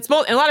fact, and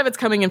a lot of it's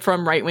coming in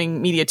from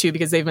right-wing media too,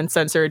 because they've been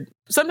censored,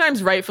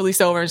 sometimes rightfully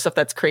so, and stuff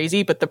that's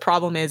crazy. But the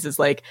problem is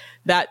like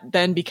that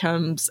then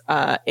becomes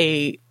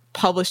a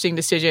publishing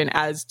decision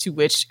as to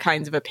which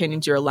kinds of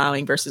opinions you're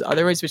allowing versus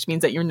otherwise, which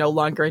means that you're no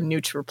longer a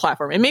neutral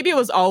platform. And maybe it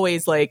was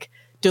always like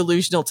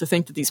delusional to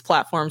think that these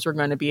platforms were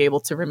going to be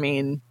able to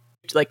remain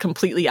like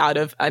completely out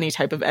of any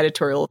type of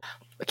editorial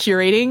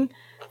curating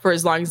for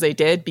as long as they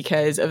did,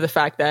 because of the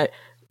fact that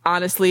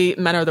honestly,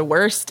 men are the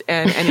worst,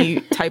 and any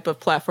type of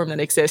platform that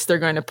exists, they're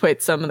going to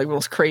put some of the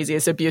most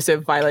craziest,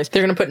 abusive, violent.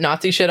 They're going to put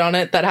Nazi shit on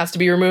it that has to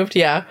be removed.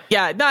 Yeah.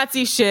 Yeah.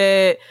 Nazi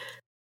shit.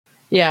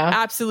 Yeah.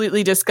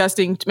 Absolutely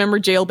disgusting. Remember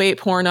jailbait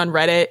porn on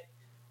Reddit?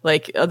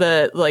 Like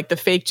the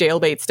fake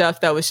jailbait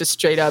stuff that was just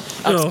straight up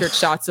upskirt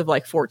shots of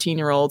like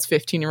 14-year-olds,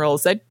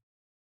 15-year-olds.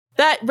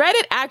 That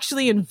Reddit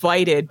actually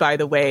invited, by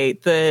the way,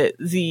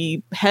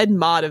 the head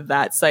mod of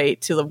that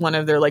site to one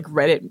of their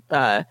Reddit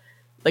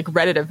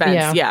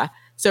events. Yeah.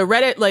 So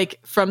Reddit,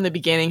 from the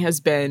beginning, has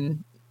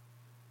been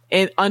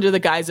under the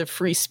guise of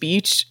free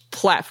speech,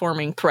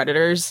 platforming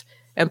predators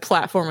and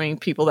platforming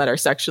people that are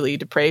sexually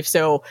depraved.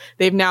 So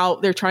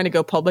they're trying to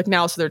go public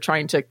now. So they're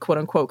trying to quote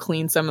unquote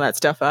clean some of that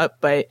stuff up,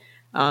 but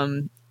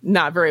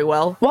not very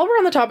well. While we're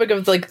on the topic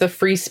of the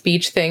free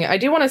speech thing, I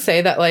do want to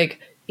say that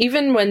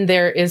even when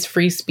there is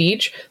free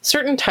speech,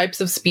 certain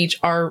types of speech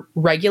are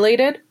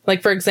regulated.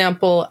 Like, for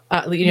example,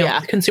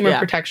 consumer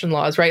protection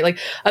laws, right?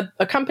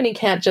 A company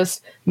can't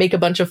just make a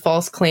bunch of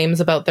false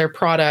claims about their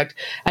product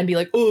and be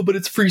like, oh, but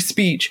it's free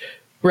speech,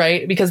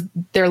 right? Because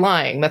they're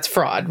lying. That's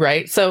fraud,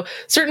 right? So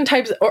certain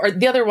types, or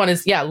the other one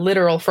is,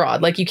 literal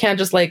fraud. You can't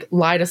just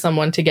lie to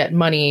someone to get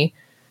money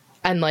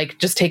and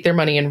just take their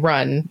money and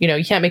run.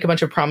 You can't make a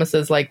bunch of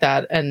promises like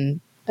that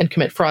and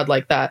commit fraud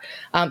like that.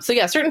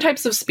 Certain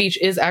types of speech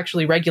is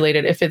actually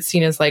regulated if it's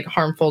seen as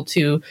harmful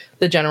to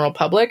the general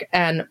public,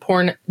 and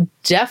porn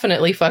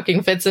definitely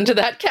fucking fits into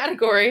that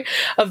category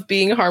of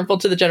being harmful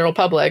to the general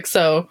public.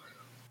 So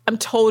I'm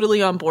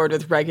totally on board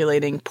with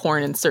regulating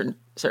porn in certain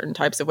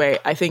types of way.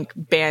 I think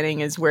banning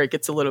is where it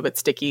gets a little bit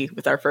sticky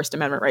with our First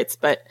Amendment rights.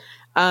 But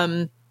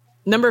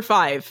number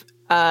 5,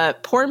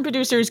 porn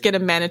producers get a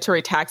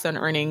mandatory tax on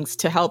earnings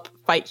to help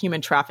fight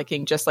human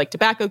trafficking, just like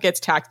tobacco gets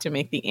taxed to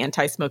make the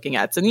anti-smoking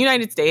ads. In the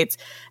United States,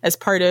 as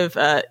part of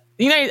I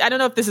don't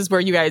know if this is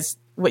what you guys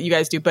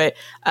do, but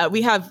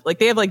they have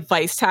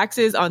vice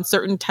taxes on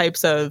certain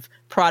types of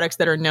products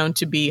that are known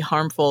to be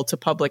harmful to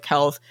public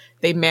health.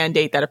 They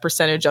mandate that a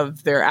percentage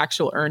of their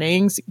actual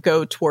earnings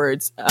go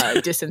towards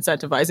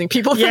disincentivizing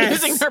people from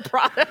using their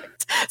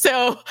product.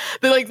 So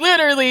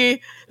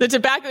literally the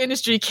tobacco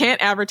industry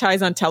can't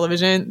advertise on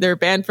television. They're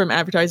banned from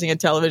advertising on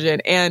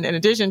television. And in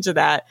addition to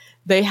that,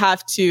 they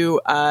have to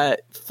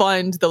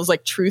fund those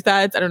truth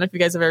ads. I don't know if you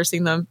guys have ever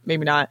seen them,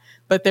 maybe not,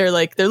 but they're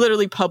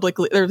literally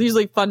they're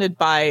usually funded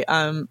by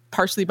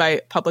partially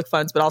by public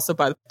funds, but also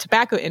by the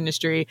tobacco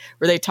industry,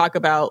 where they talk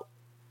about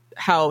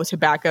how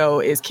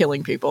tobacco is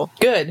killing people.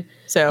 Good.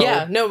 So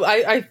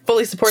I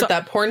fully support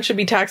that. Porn should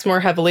be taxed more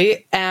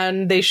heavily,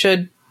 and they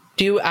should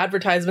do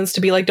advertisements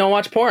to be don't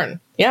watch porn.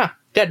 Yeah,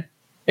 good.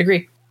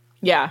 Agree.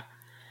 Yeah.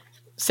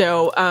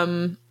 So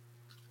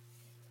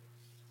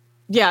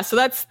so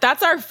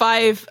that's our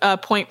 5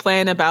 point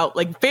plan about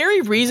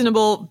very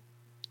reasonable,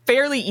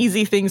 fairly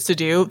easy things to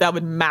do that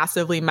would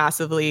massively,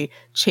 massively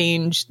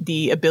change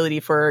the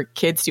ability for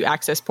kids to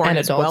access porn, and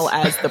as adults. well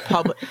as the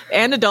public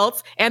and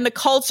adults, and the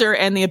culture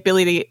and the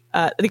ability,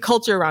 the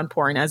culture around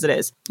porn as it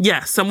is.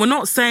 Yes, and we're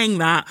not saying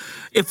that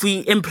if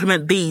we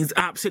implement these,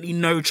 absolutely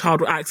no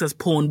child will access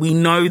porn. We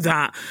know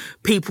that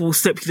people will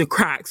slip through the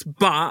cracks,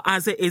 but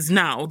as it is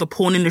now, the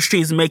porn industry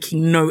is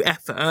making no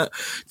effort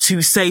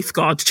to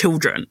safeguard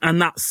children,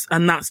 and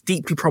that's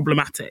deeply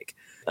problematic.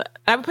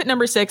 I would put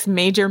number 6,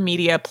 major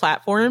media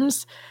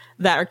platforms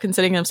that are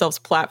considering themselves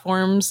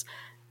platforms,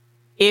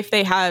 if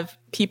they have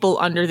people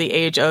under the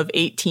age of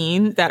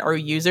 18 that are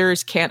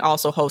users, can't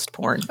also host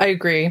porn. I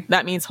agree.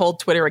 That means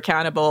hold Twitter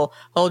accountable,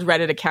 hold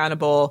Reddit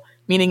accountable,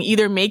 meaning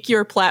either make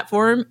your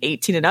platform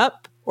 18 and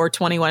up or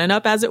 21 and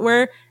up, as it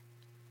were,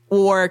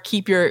 or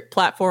keep your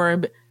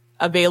platform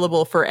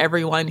available for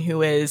everyone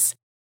who is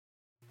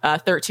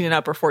 13 and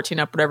up or 14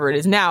 up, whatever it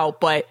is now,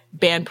 but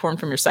ban porn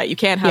from your site. You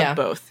can't have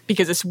both,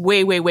 because it's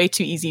way, way, way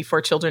too easy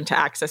for children to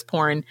access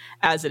porn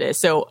as it is.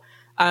 So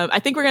I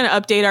think we're going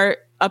to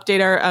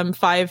update our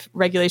 5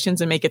 regulations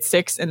and make it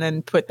 6, and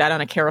then put that on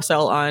a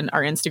carousel on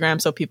our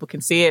Instagram so people can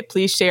see it.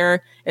 Please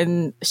share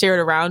it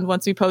around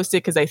once we post it,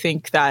 because I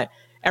think that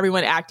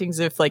everyone acting as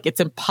if like it's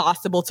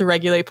impossible to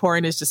regulate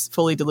porn is just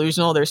fully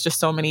delusional. There's just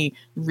so many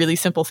really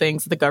simple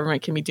things that the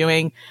government can be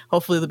doing.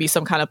 Hopefully there'll be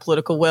some kind of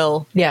political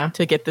will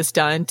to get this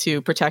done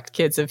to protect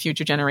kids of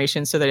future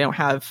generations so they don't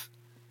have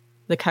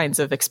the kinds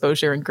of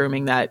exposure and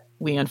grooming that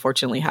we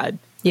unfortunately had.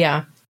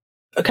 Yeah.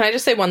 Can I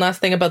just say one last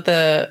thing about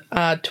the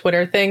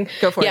Twitter thing?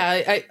 Go for it.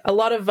 Yeah, a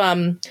lot of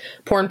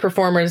porn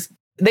performers,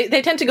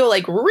 they tend to go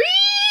like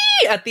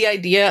at the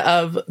idea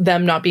of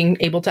them not being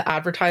able to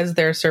advertise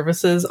their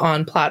services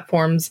on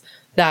platforms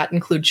that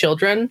include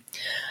children.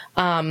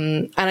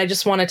 And I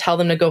just want to tell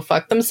them to go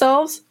fuck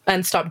themselves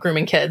and stop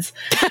grooming kids.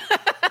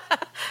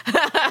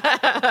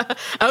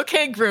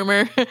 Okay,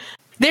 groomer.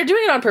 They're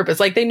doing it on purpose.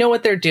 Like, they know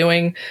what they're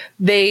doing.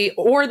 They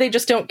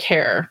just don't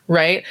care,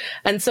 right?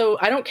 And so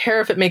I don't care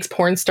if it makes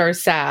porn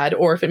stars sad,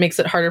 or if it makes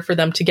it harder for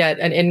them to get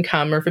an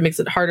income, or if it makes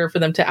it harder for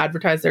them to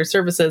advertise their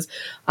services.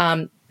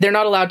 They're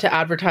not allowed to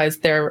advertise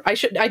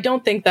I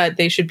don't think that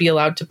they should be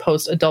allowed to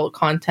post adult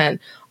content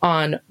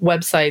on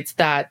websites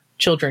that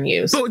children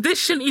use. But this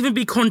shouldn't even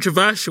be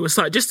controversial. It's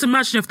like, just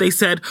imagine if they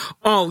said,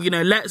 oh,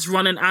 let's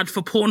run an ad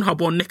for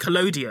Pornhub on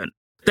Nickelodeon.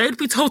 They'd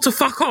be told to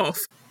fuck off.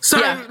 So,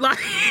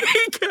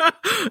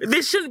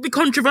 this shouldn't be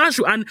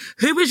controversial. And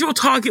who is your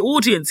target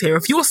audience here?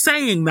 If you're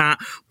saying that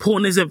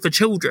porn isn't for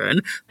children,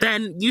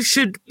 then you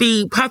should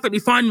be perfectly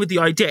fine with the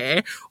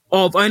idea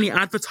of only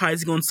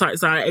advertising on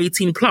sites that are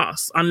 18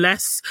 plus,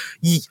 unless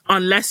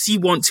you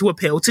want to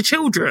appeal to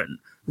children,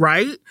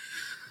 right?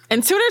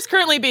 And Twitter's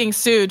currently being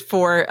sued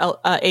for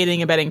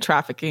aiding and abetting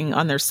trafficking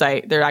on their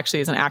site. There actually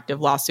is an active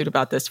lawsuit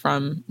about this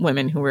from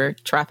women who were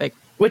trafficked.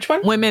 Which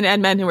one? Women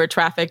and men who were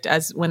trafficked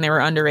as when they were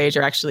underage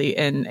are actually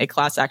in a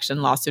class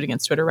action lawsuit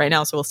against Twitter right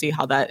now. So we'll see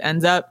how that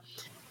ends up.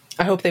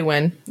 I hope they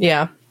win.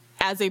 Yeah.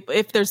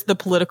 If there's the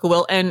political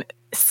will. And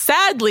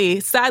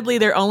sadly,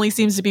 there only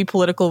seems to be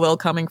political will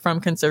coming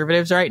from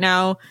conservatives right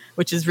now,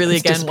 which is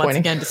really, once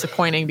again,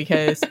 disappointing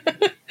because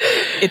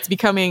it's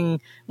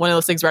becoming one of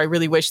those things where I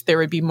really wish there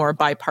would be more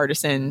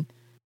bipartisan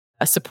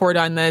support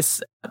on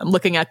this. I'm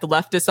looking at the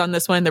leftists on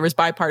this one. There was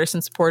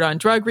bipartisan support on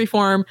drug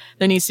reform.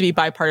 There needs to be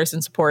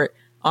bipartisan support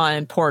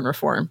on porn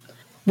reform.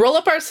 Roll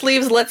up our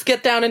sleeves. Let's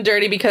get down and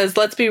dirty, because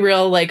let's be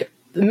real, like,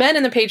 men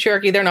in the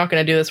patriarchy, they're not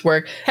going to do this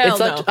work. It's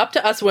up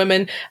to us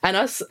women and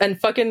us and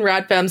fucking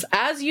radfems,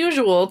 as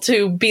usual,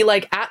 to be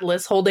like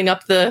Atlas holding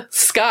up the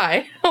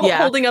sky,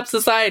 holding up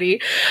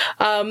society.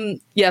 So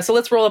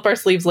let's roll up our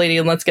sleeves, lady,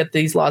 and let's get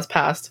these laws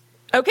passed.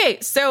 Okay,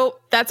 so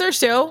that's our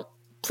show.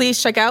 Please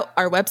check out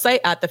our website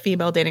at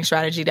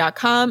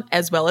thefemaledatingstrategy.com,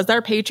 as well as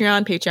our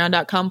Patreon,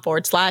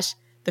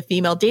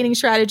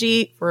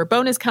 patreon.com/thefemaledatingstrategy for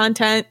bonus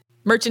content,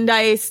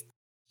 merchandise,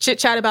 chit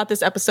chat about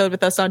this episode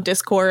with us on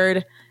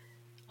Discord.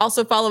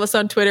 Also follow us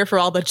on Twitter for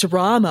all the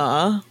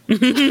drama,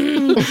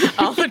 between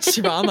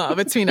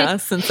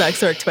us and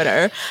Sex Work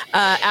Twitter,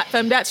 at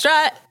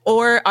femdatstrat,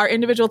 or our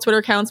individual Twitter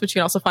accounts, which you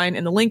can also find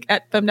in the link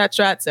at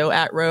femdatstrat, so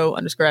at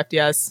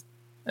 @row_FDS,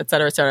 et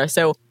cetera, et cetera.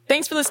 So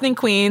thanks for listening,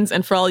 queens,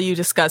 and for all you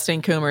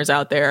disgusting coomers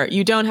out there.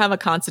 You don't have a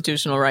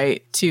constitutional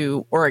right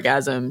to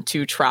orgasm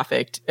to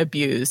trafficked,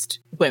 abused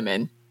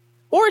women,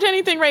 or to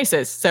anything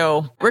racist.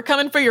 So we're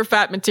coming for your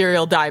fat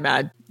material, die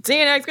mad. See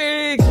you next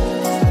week.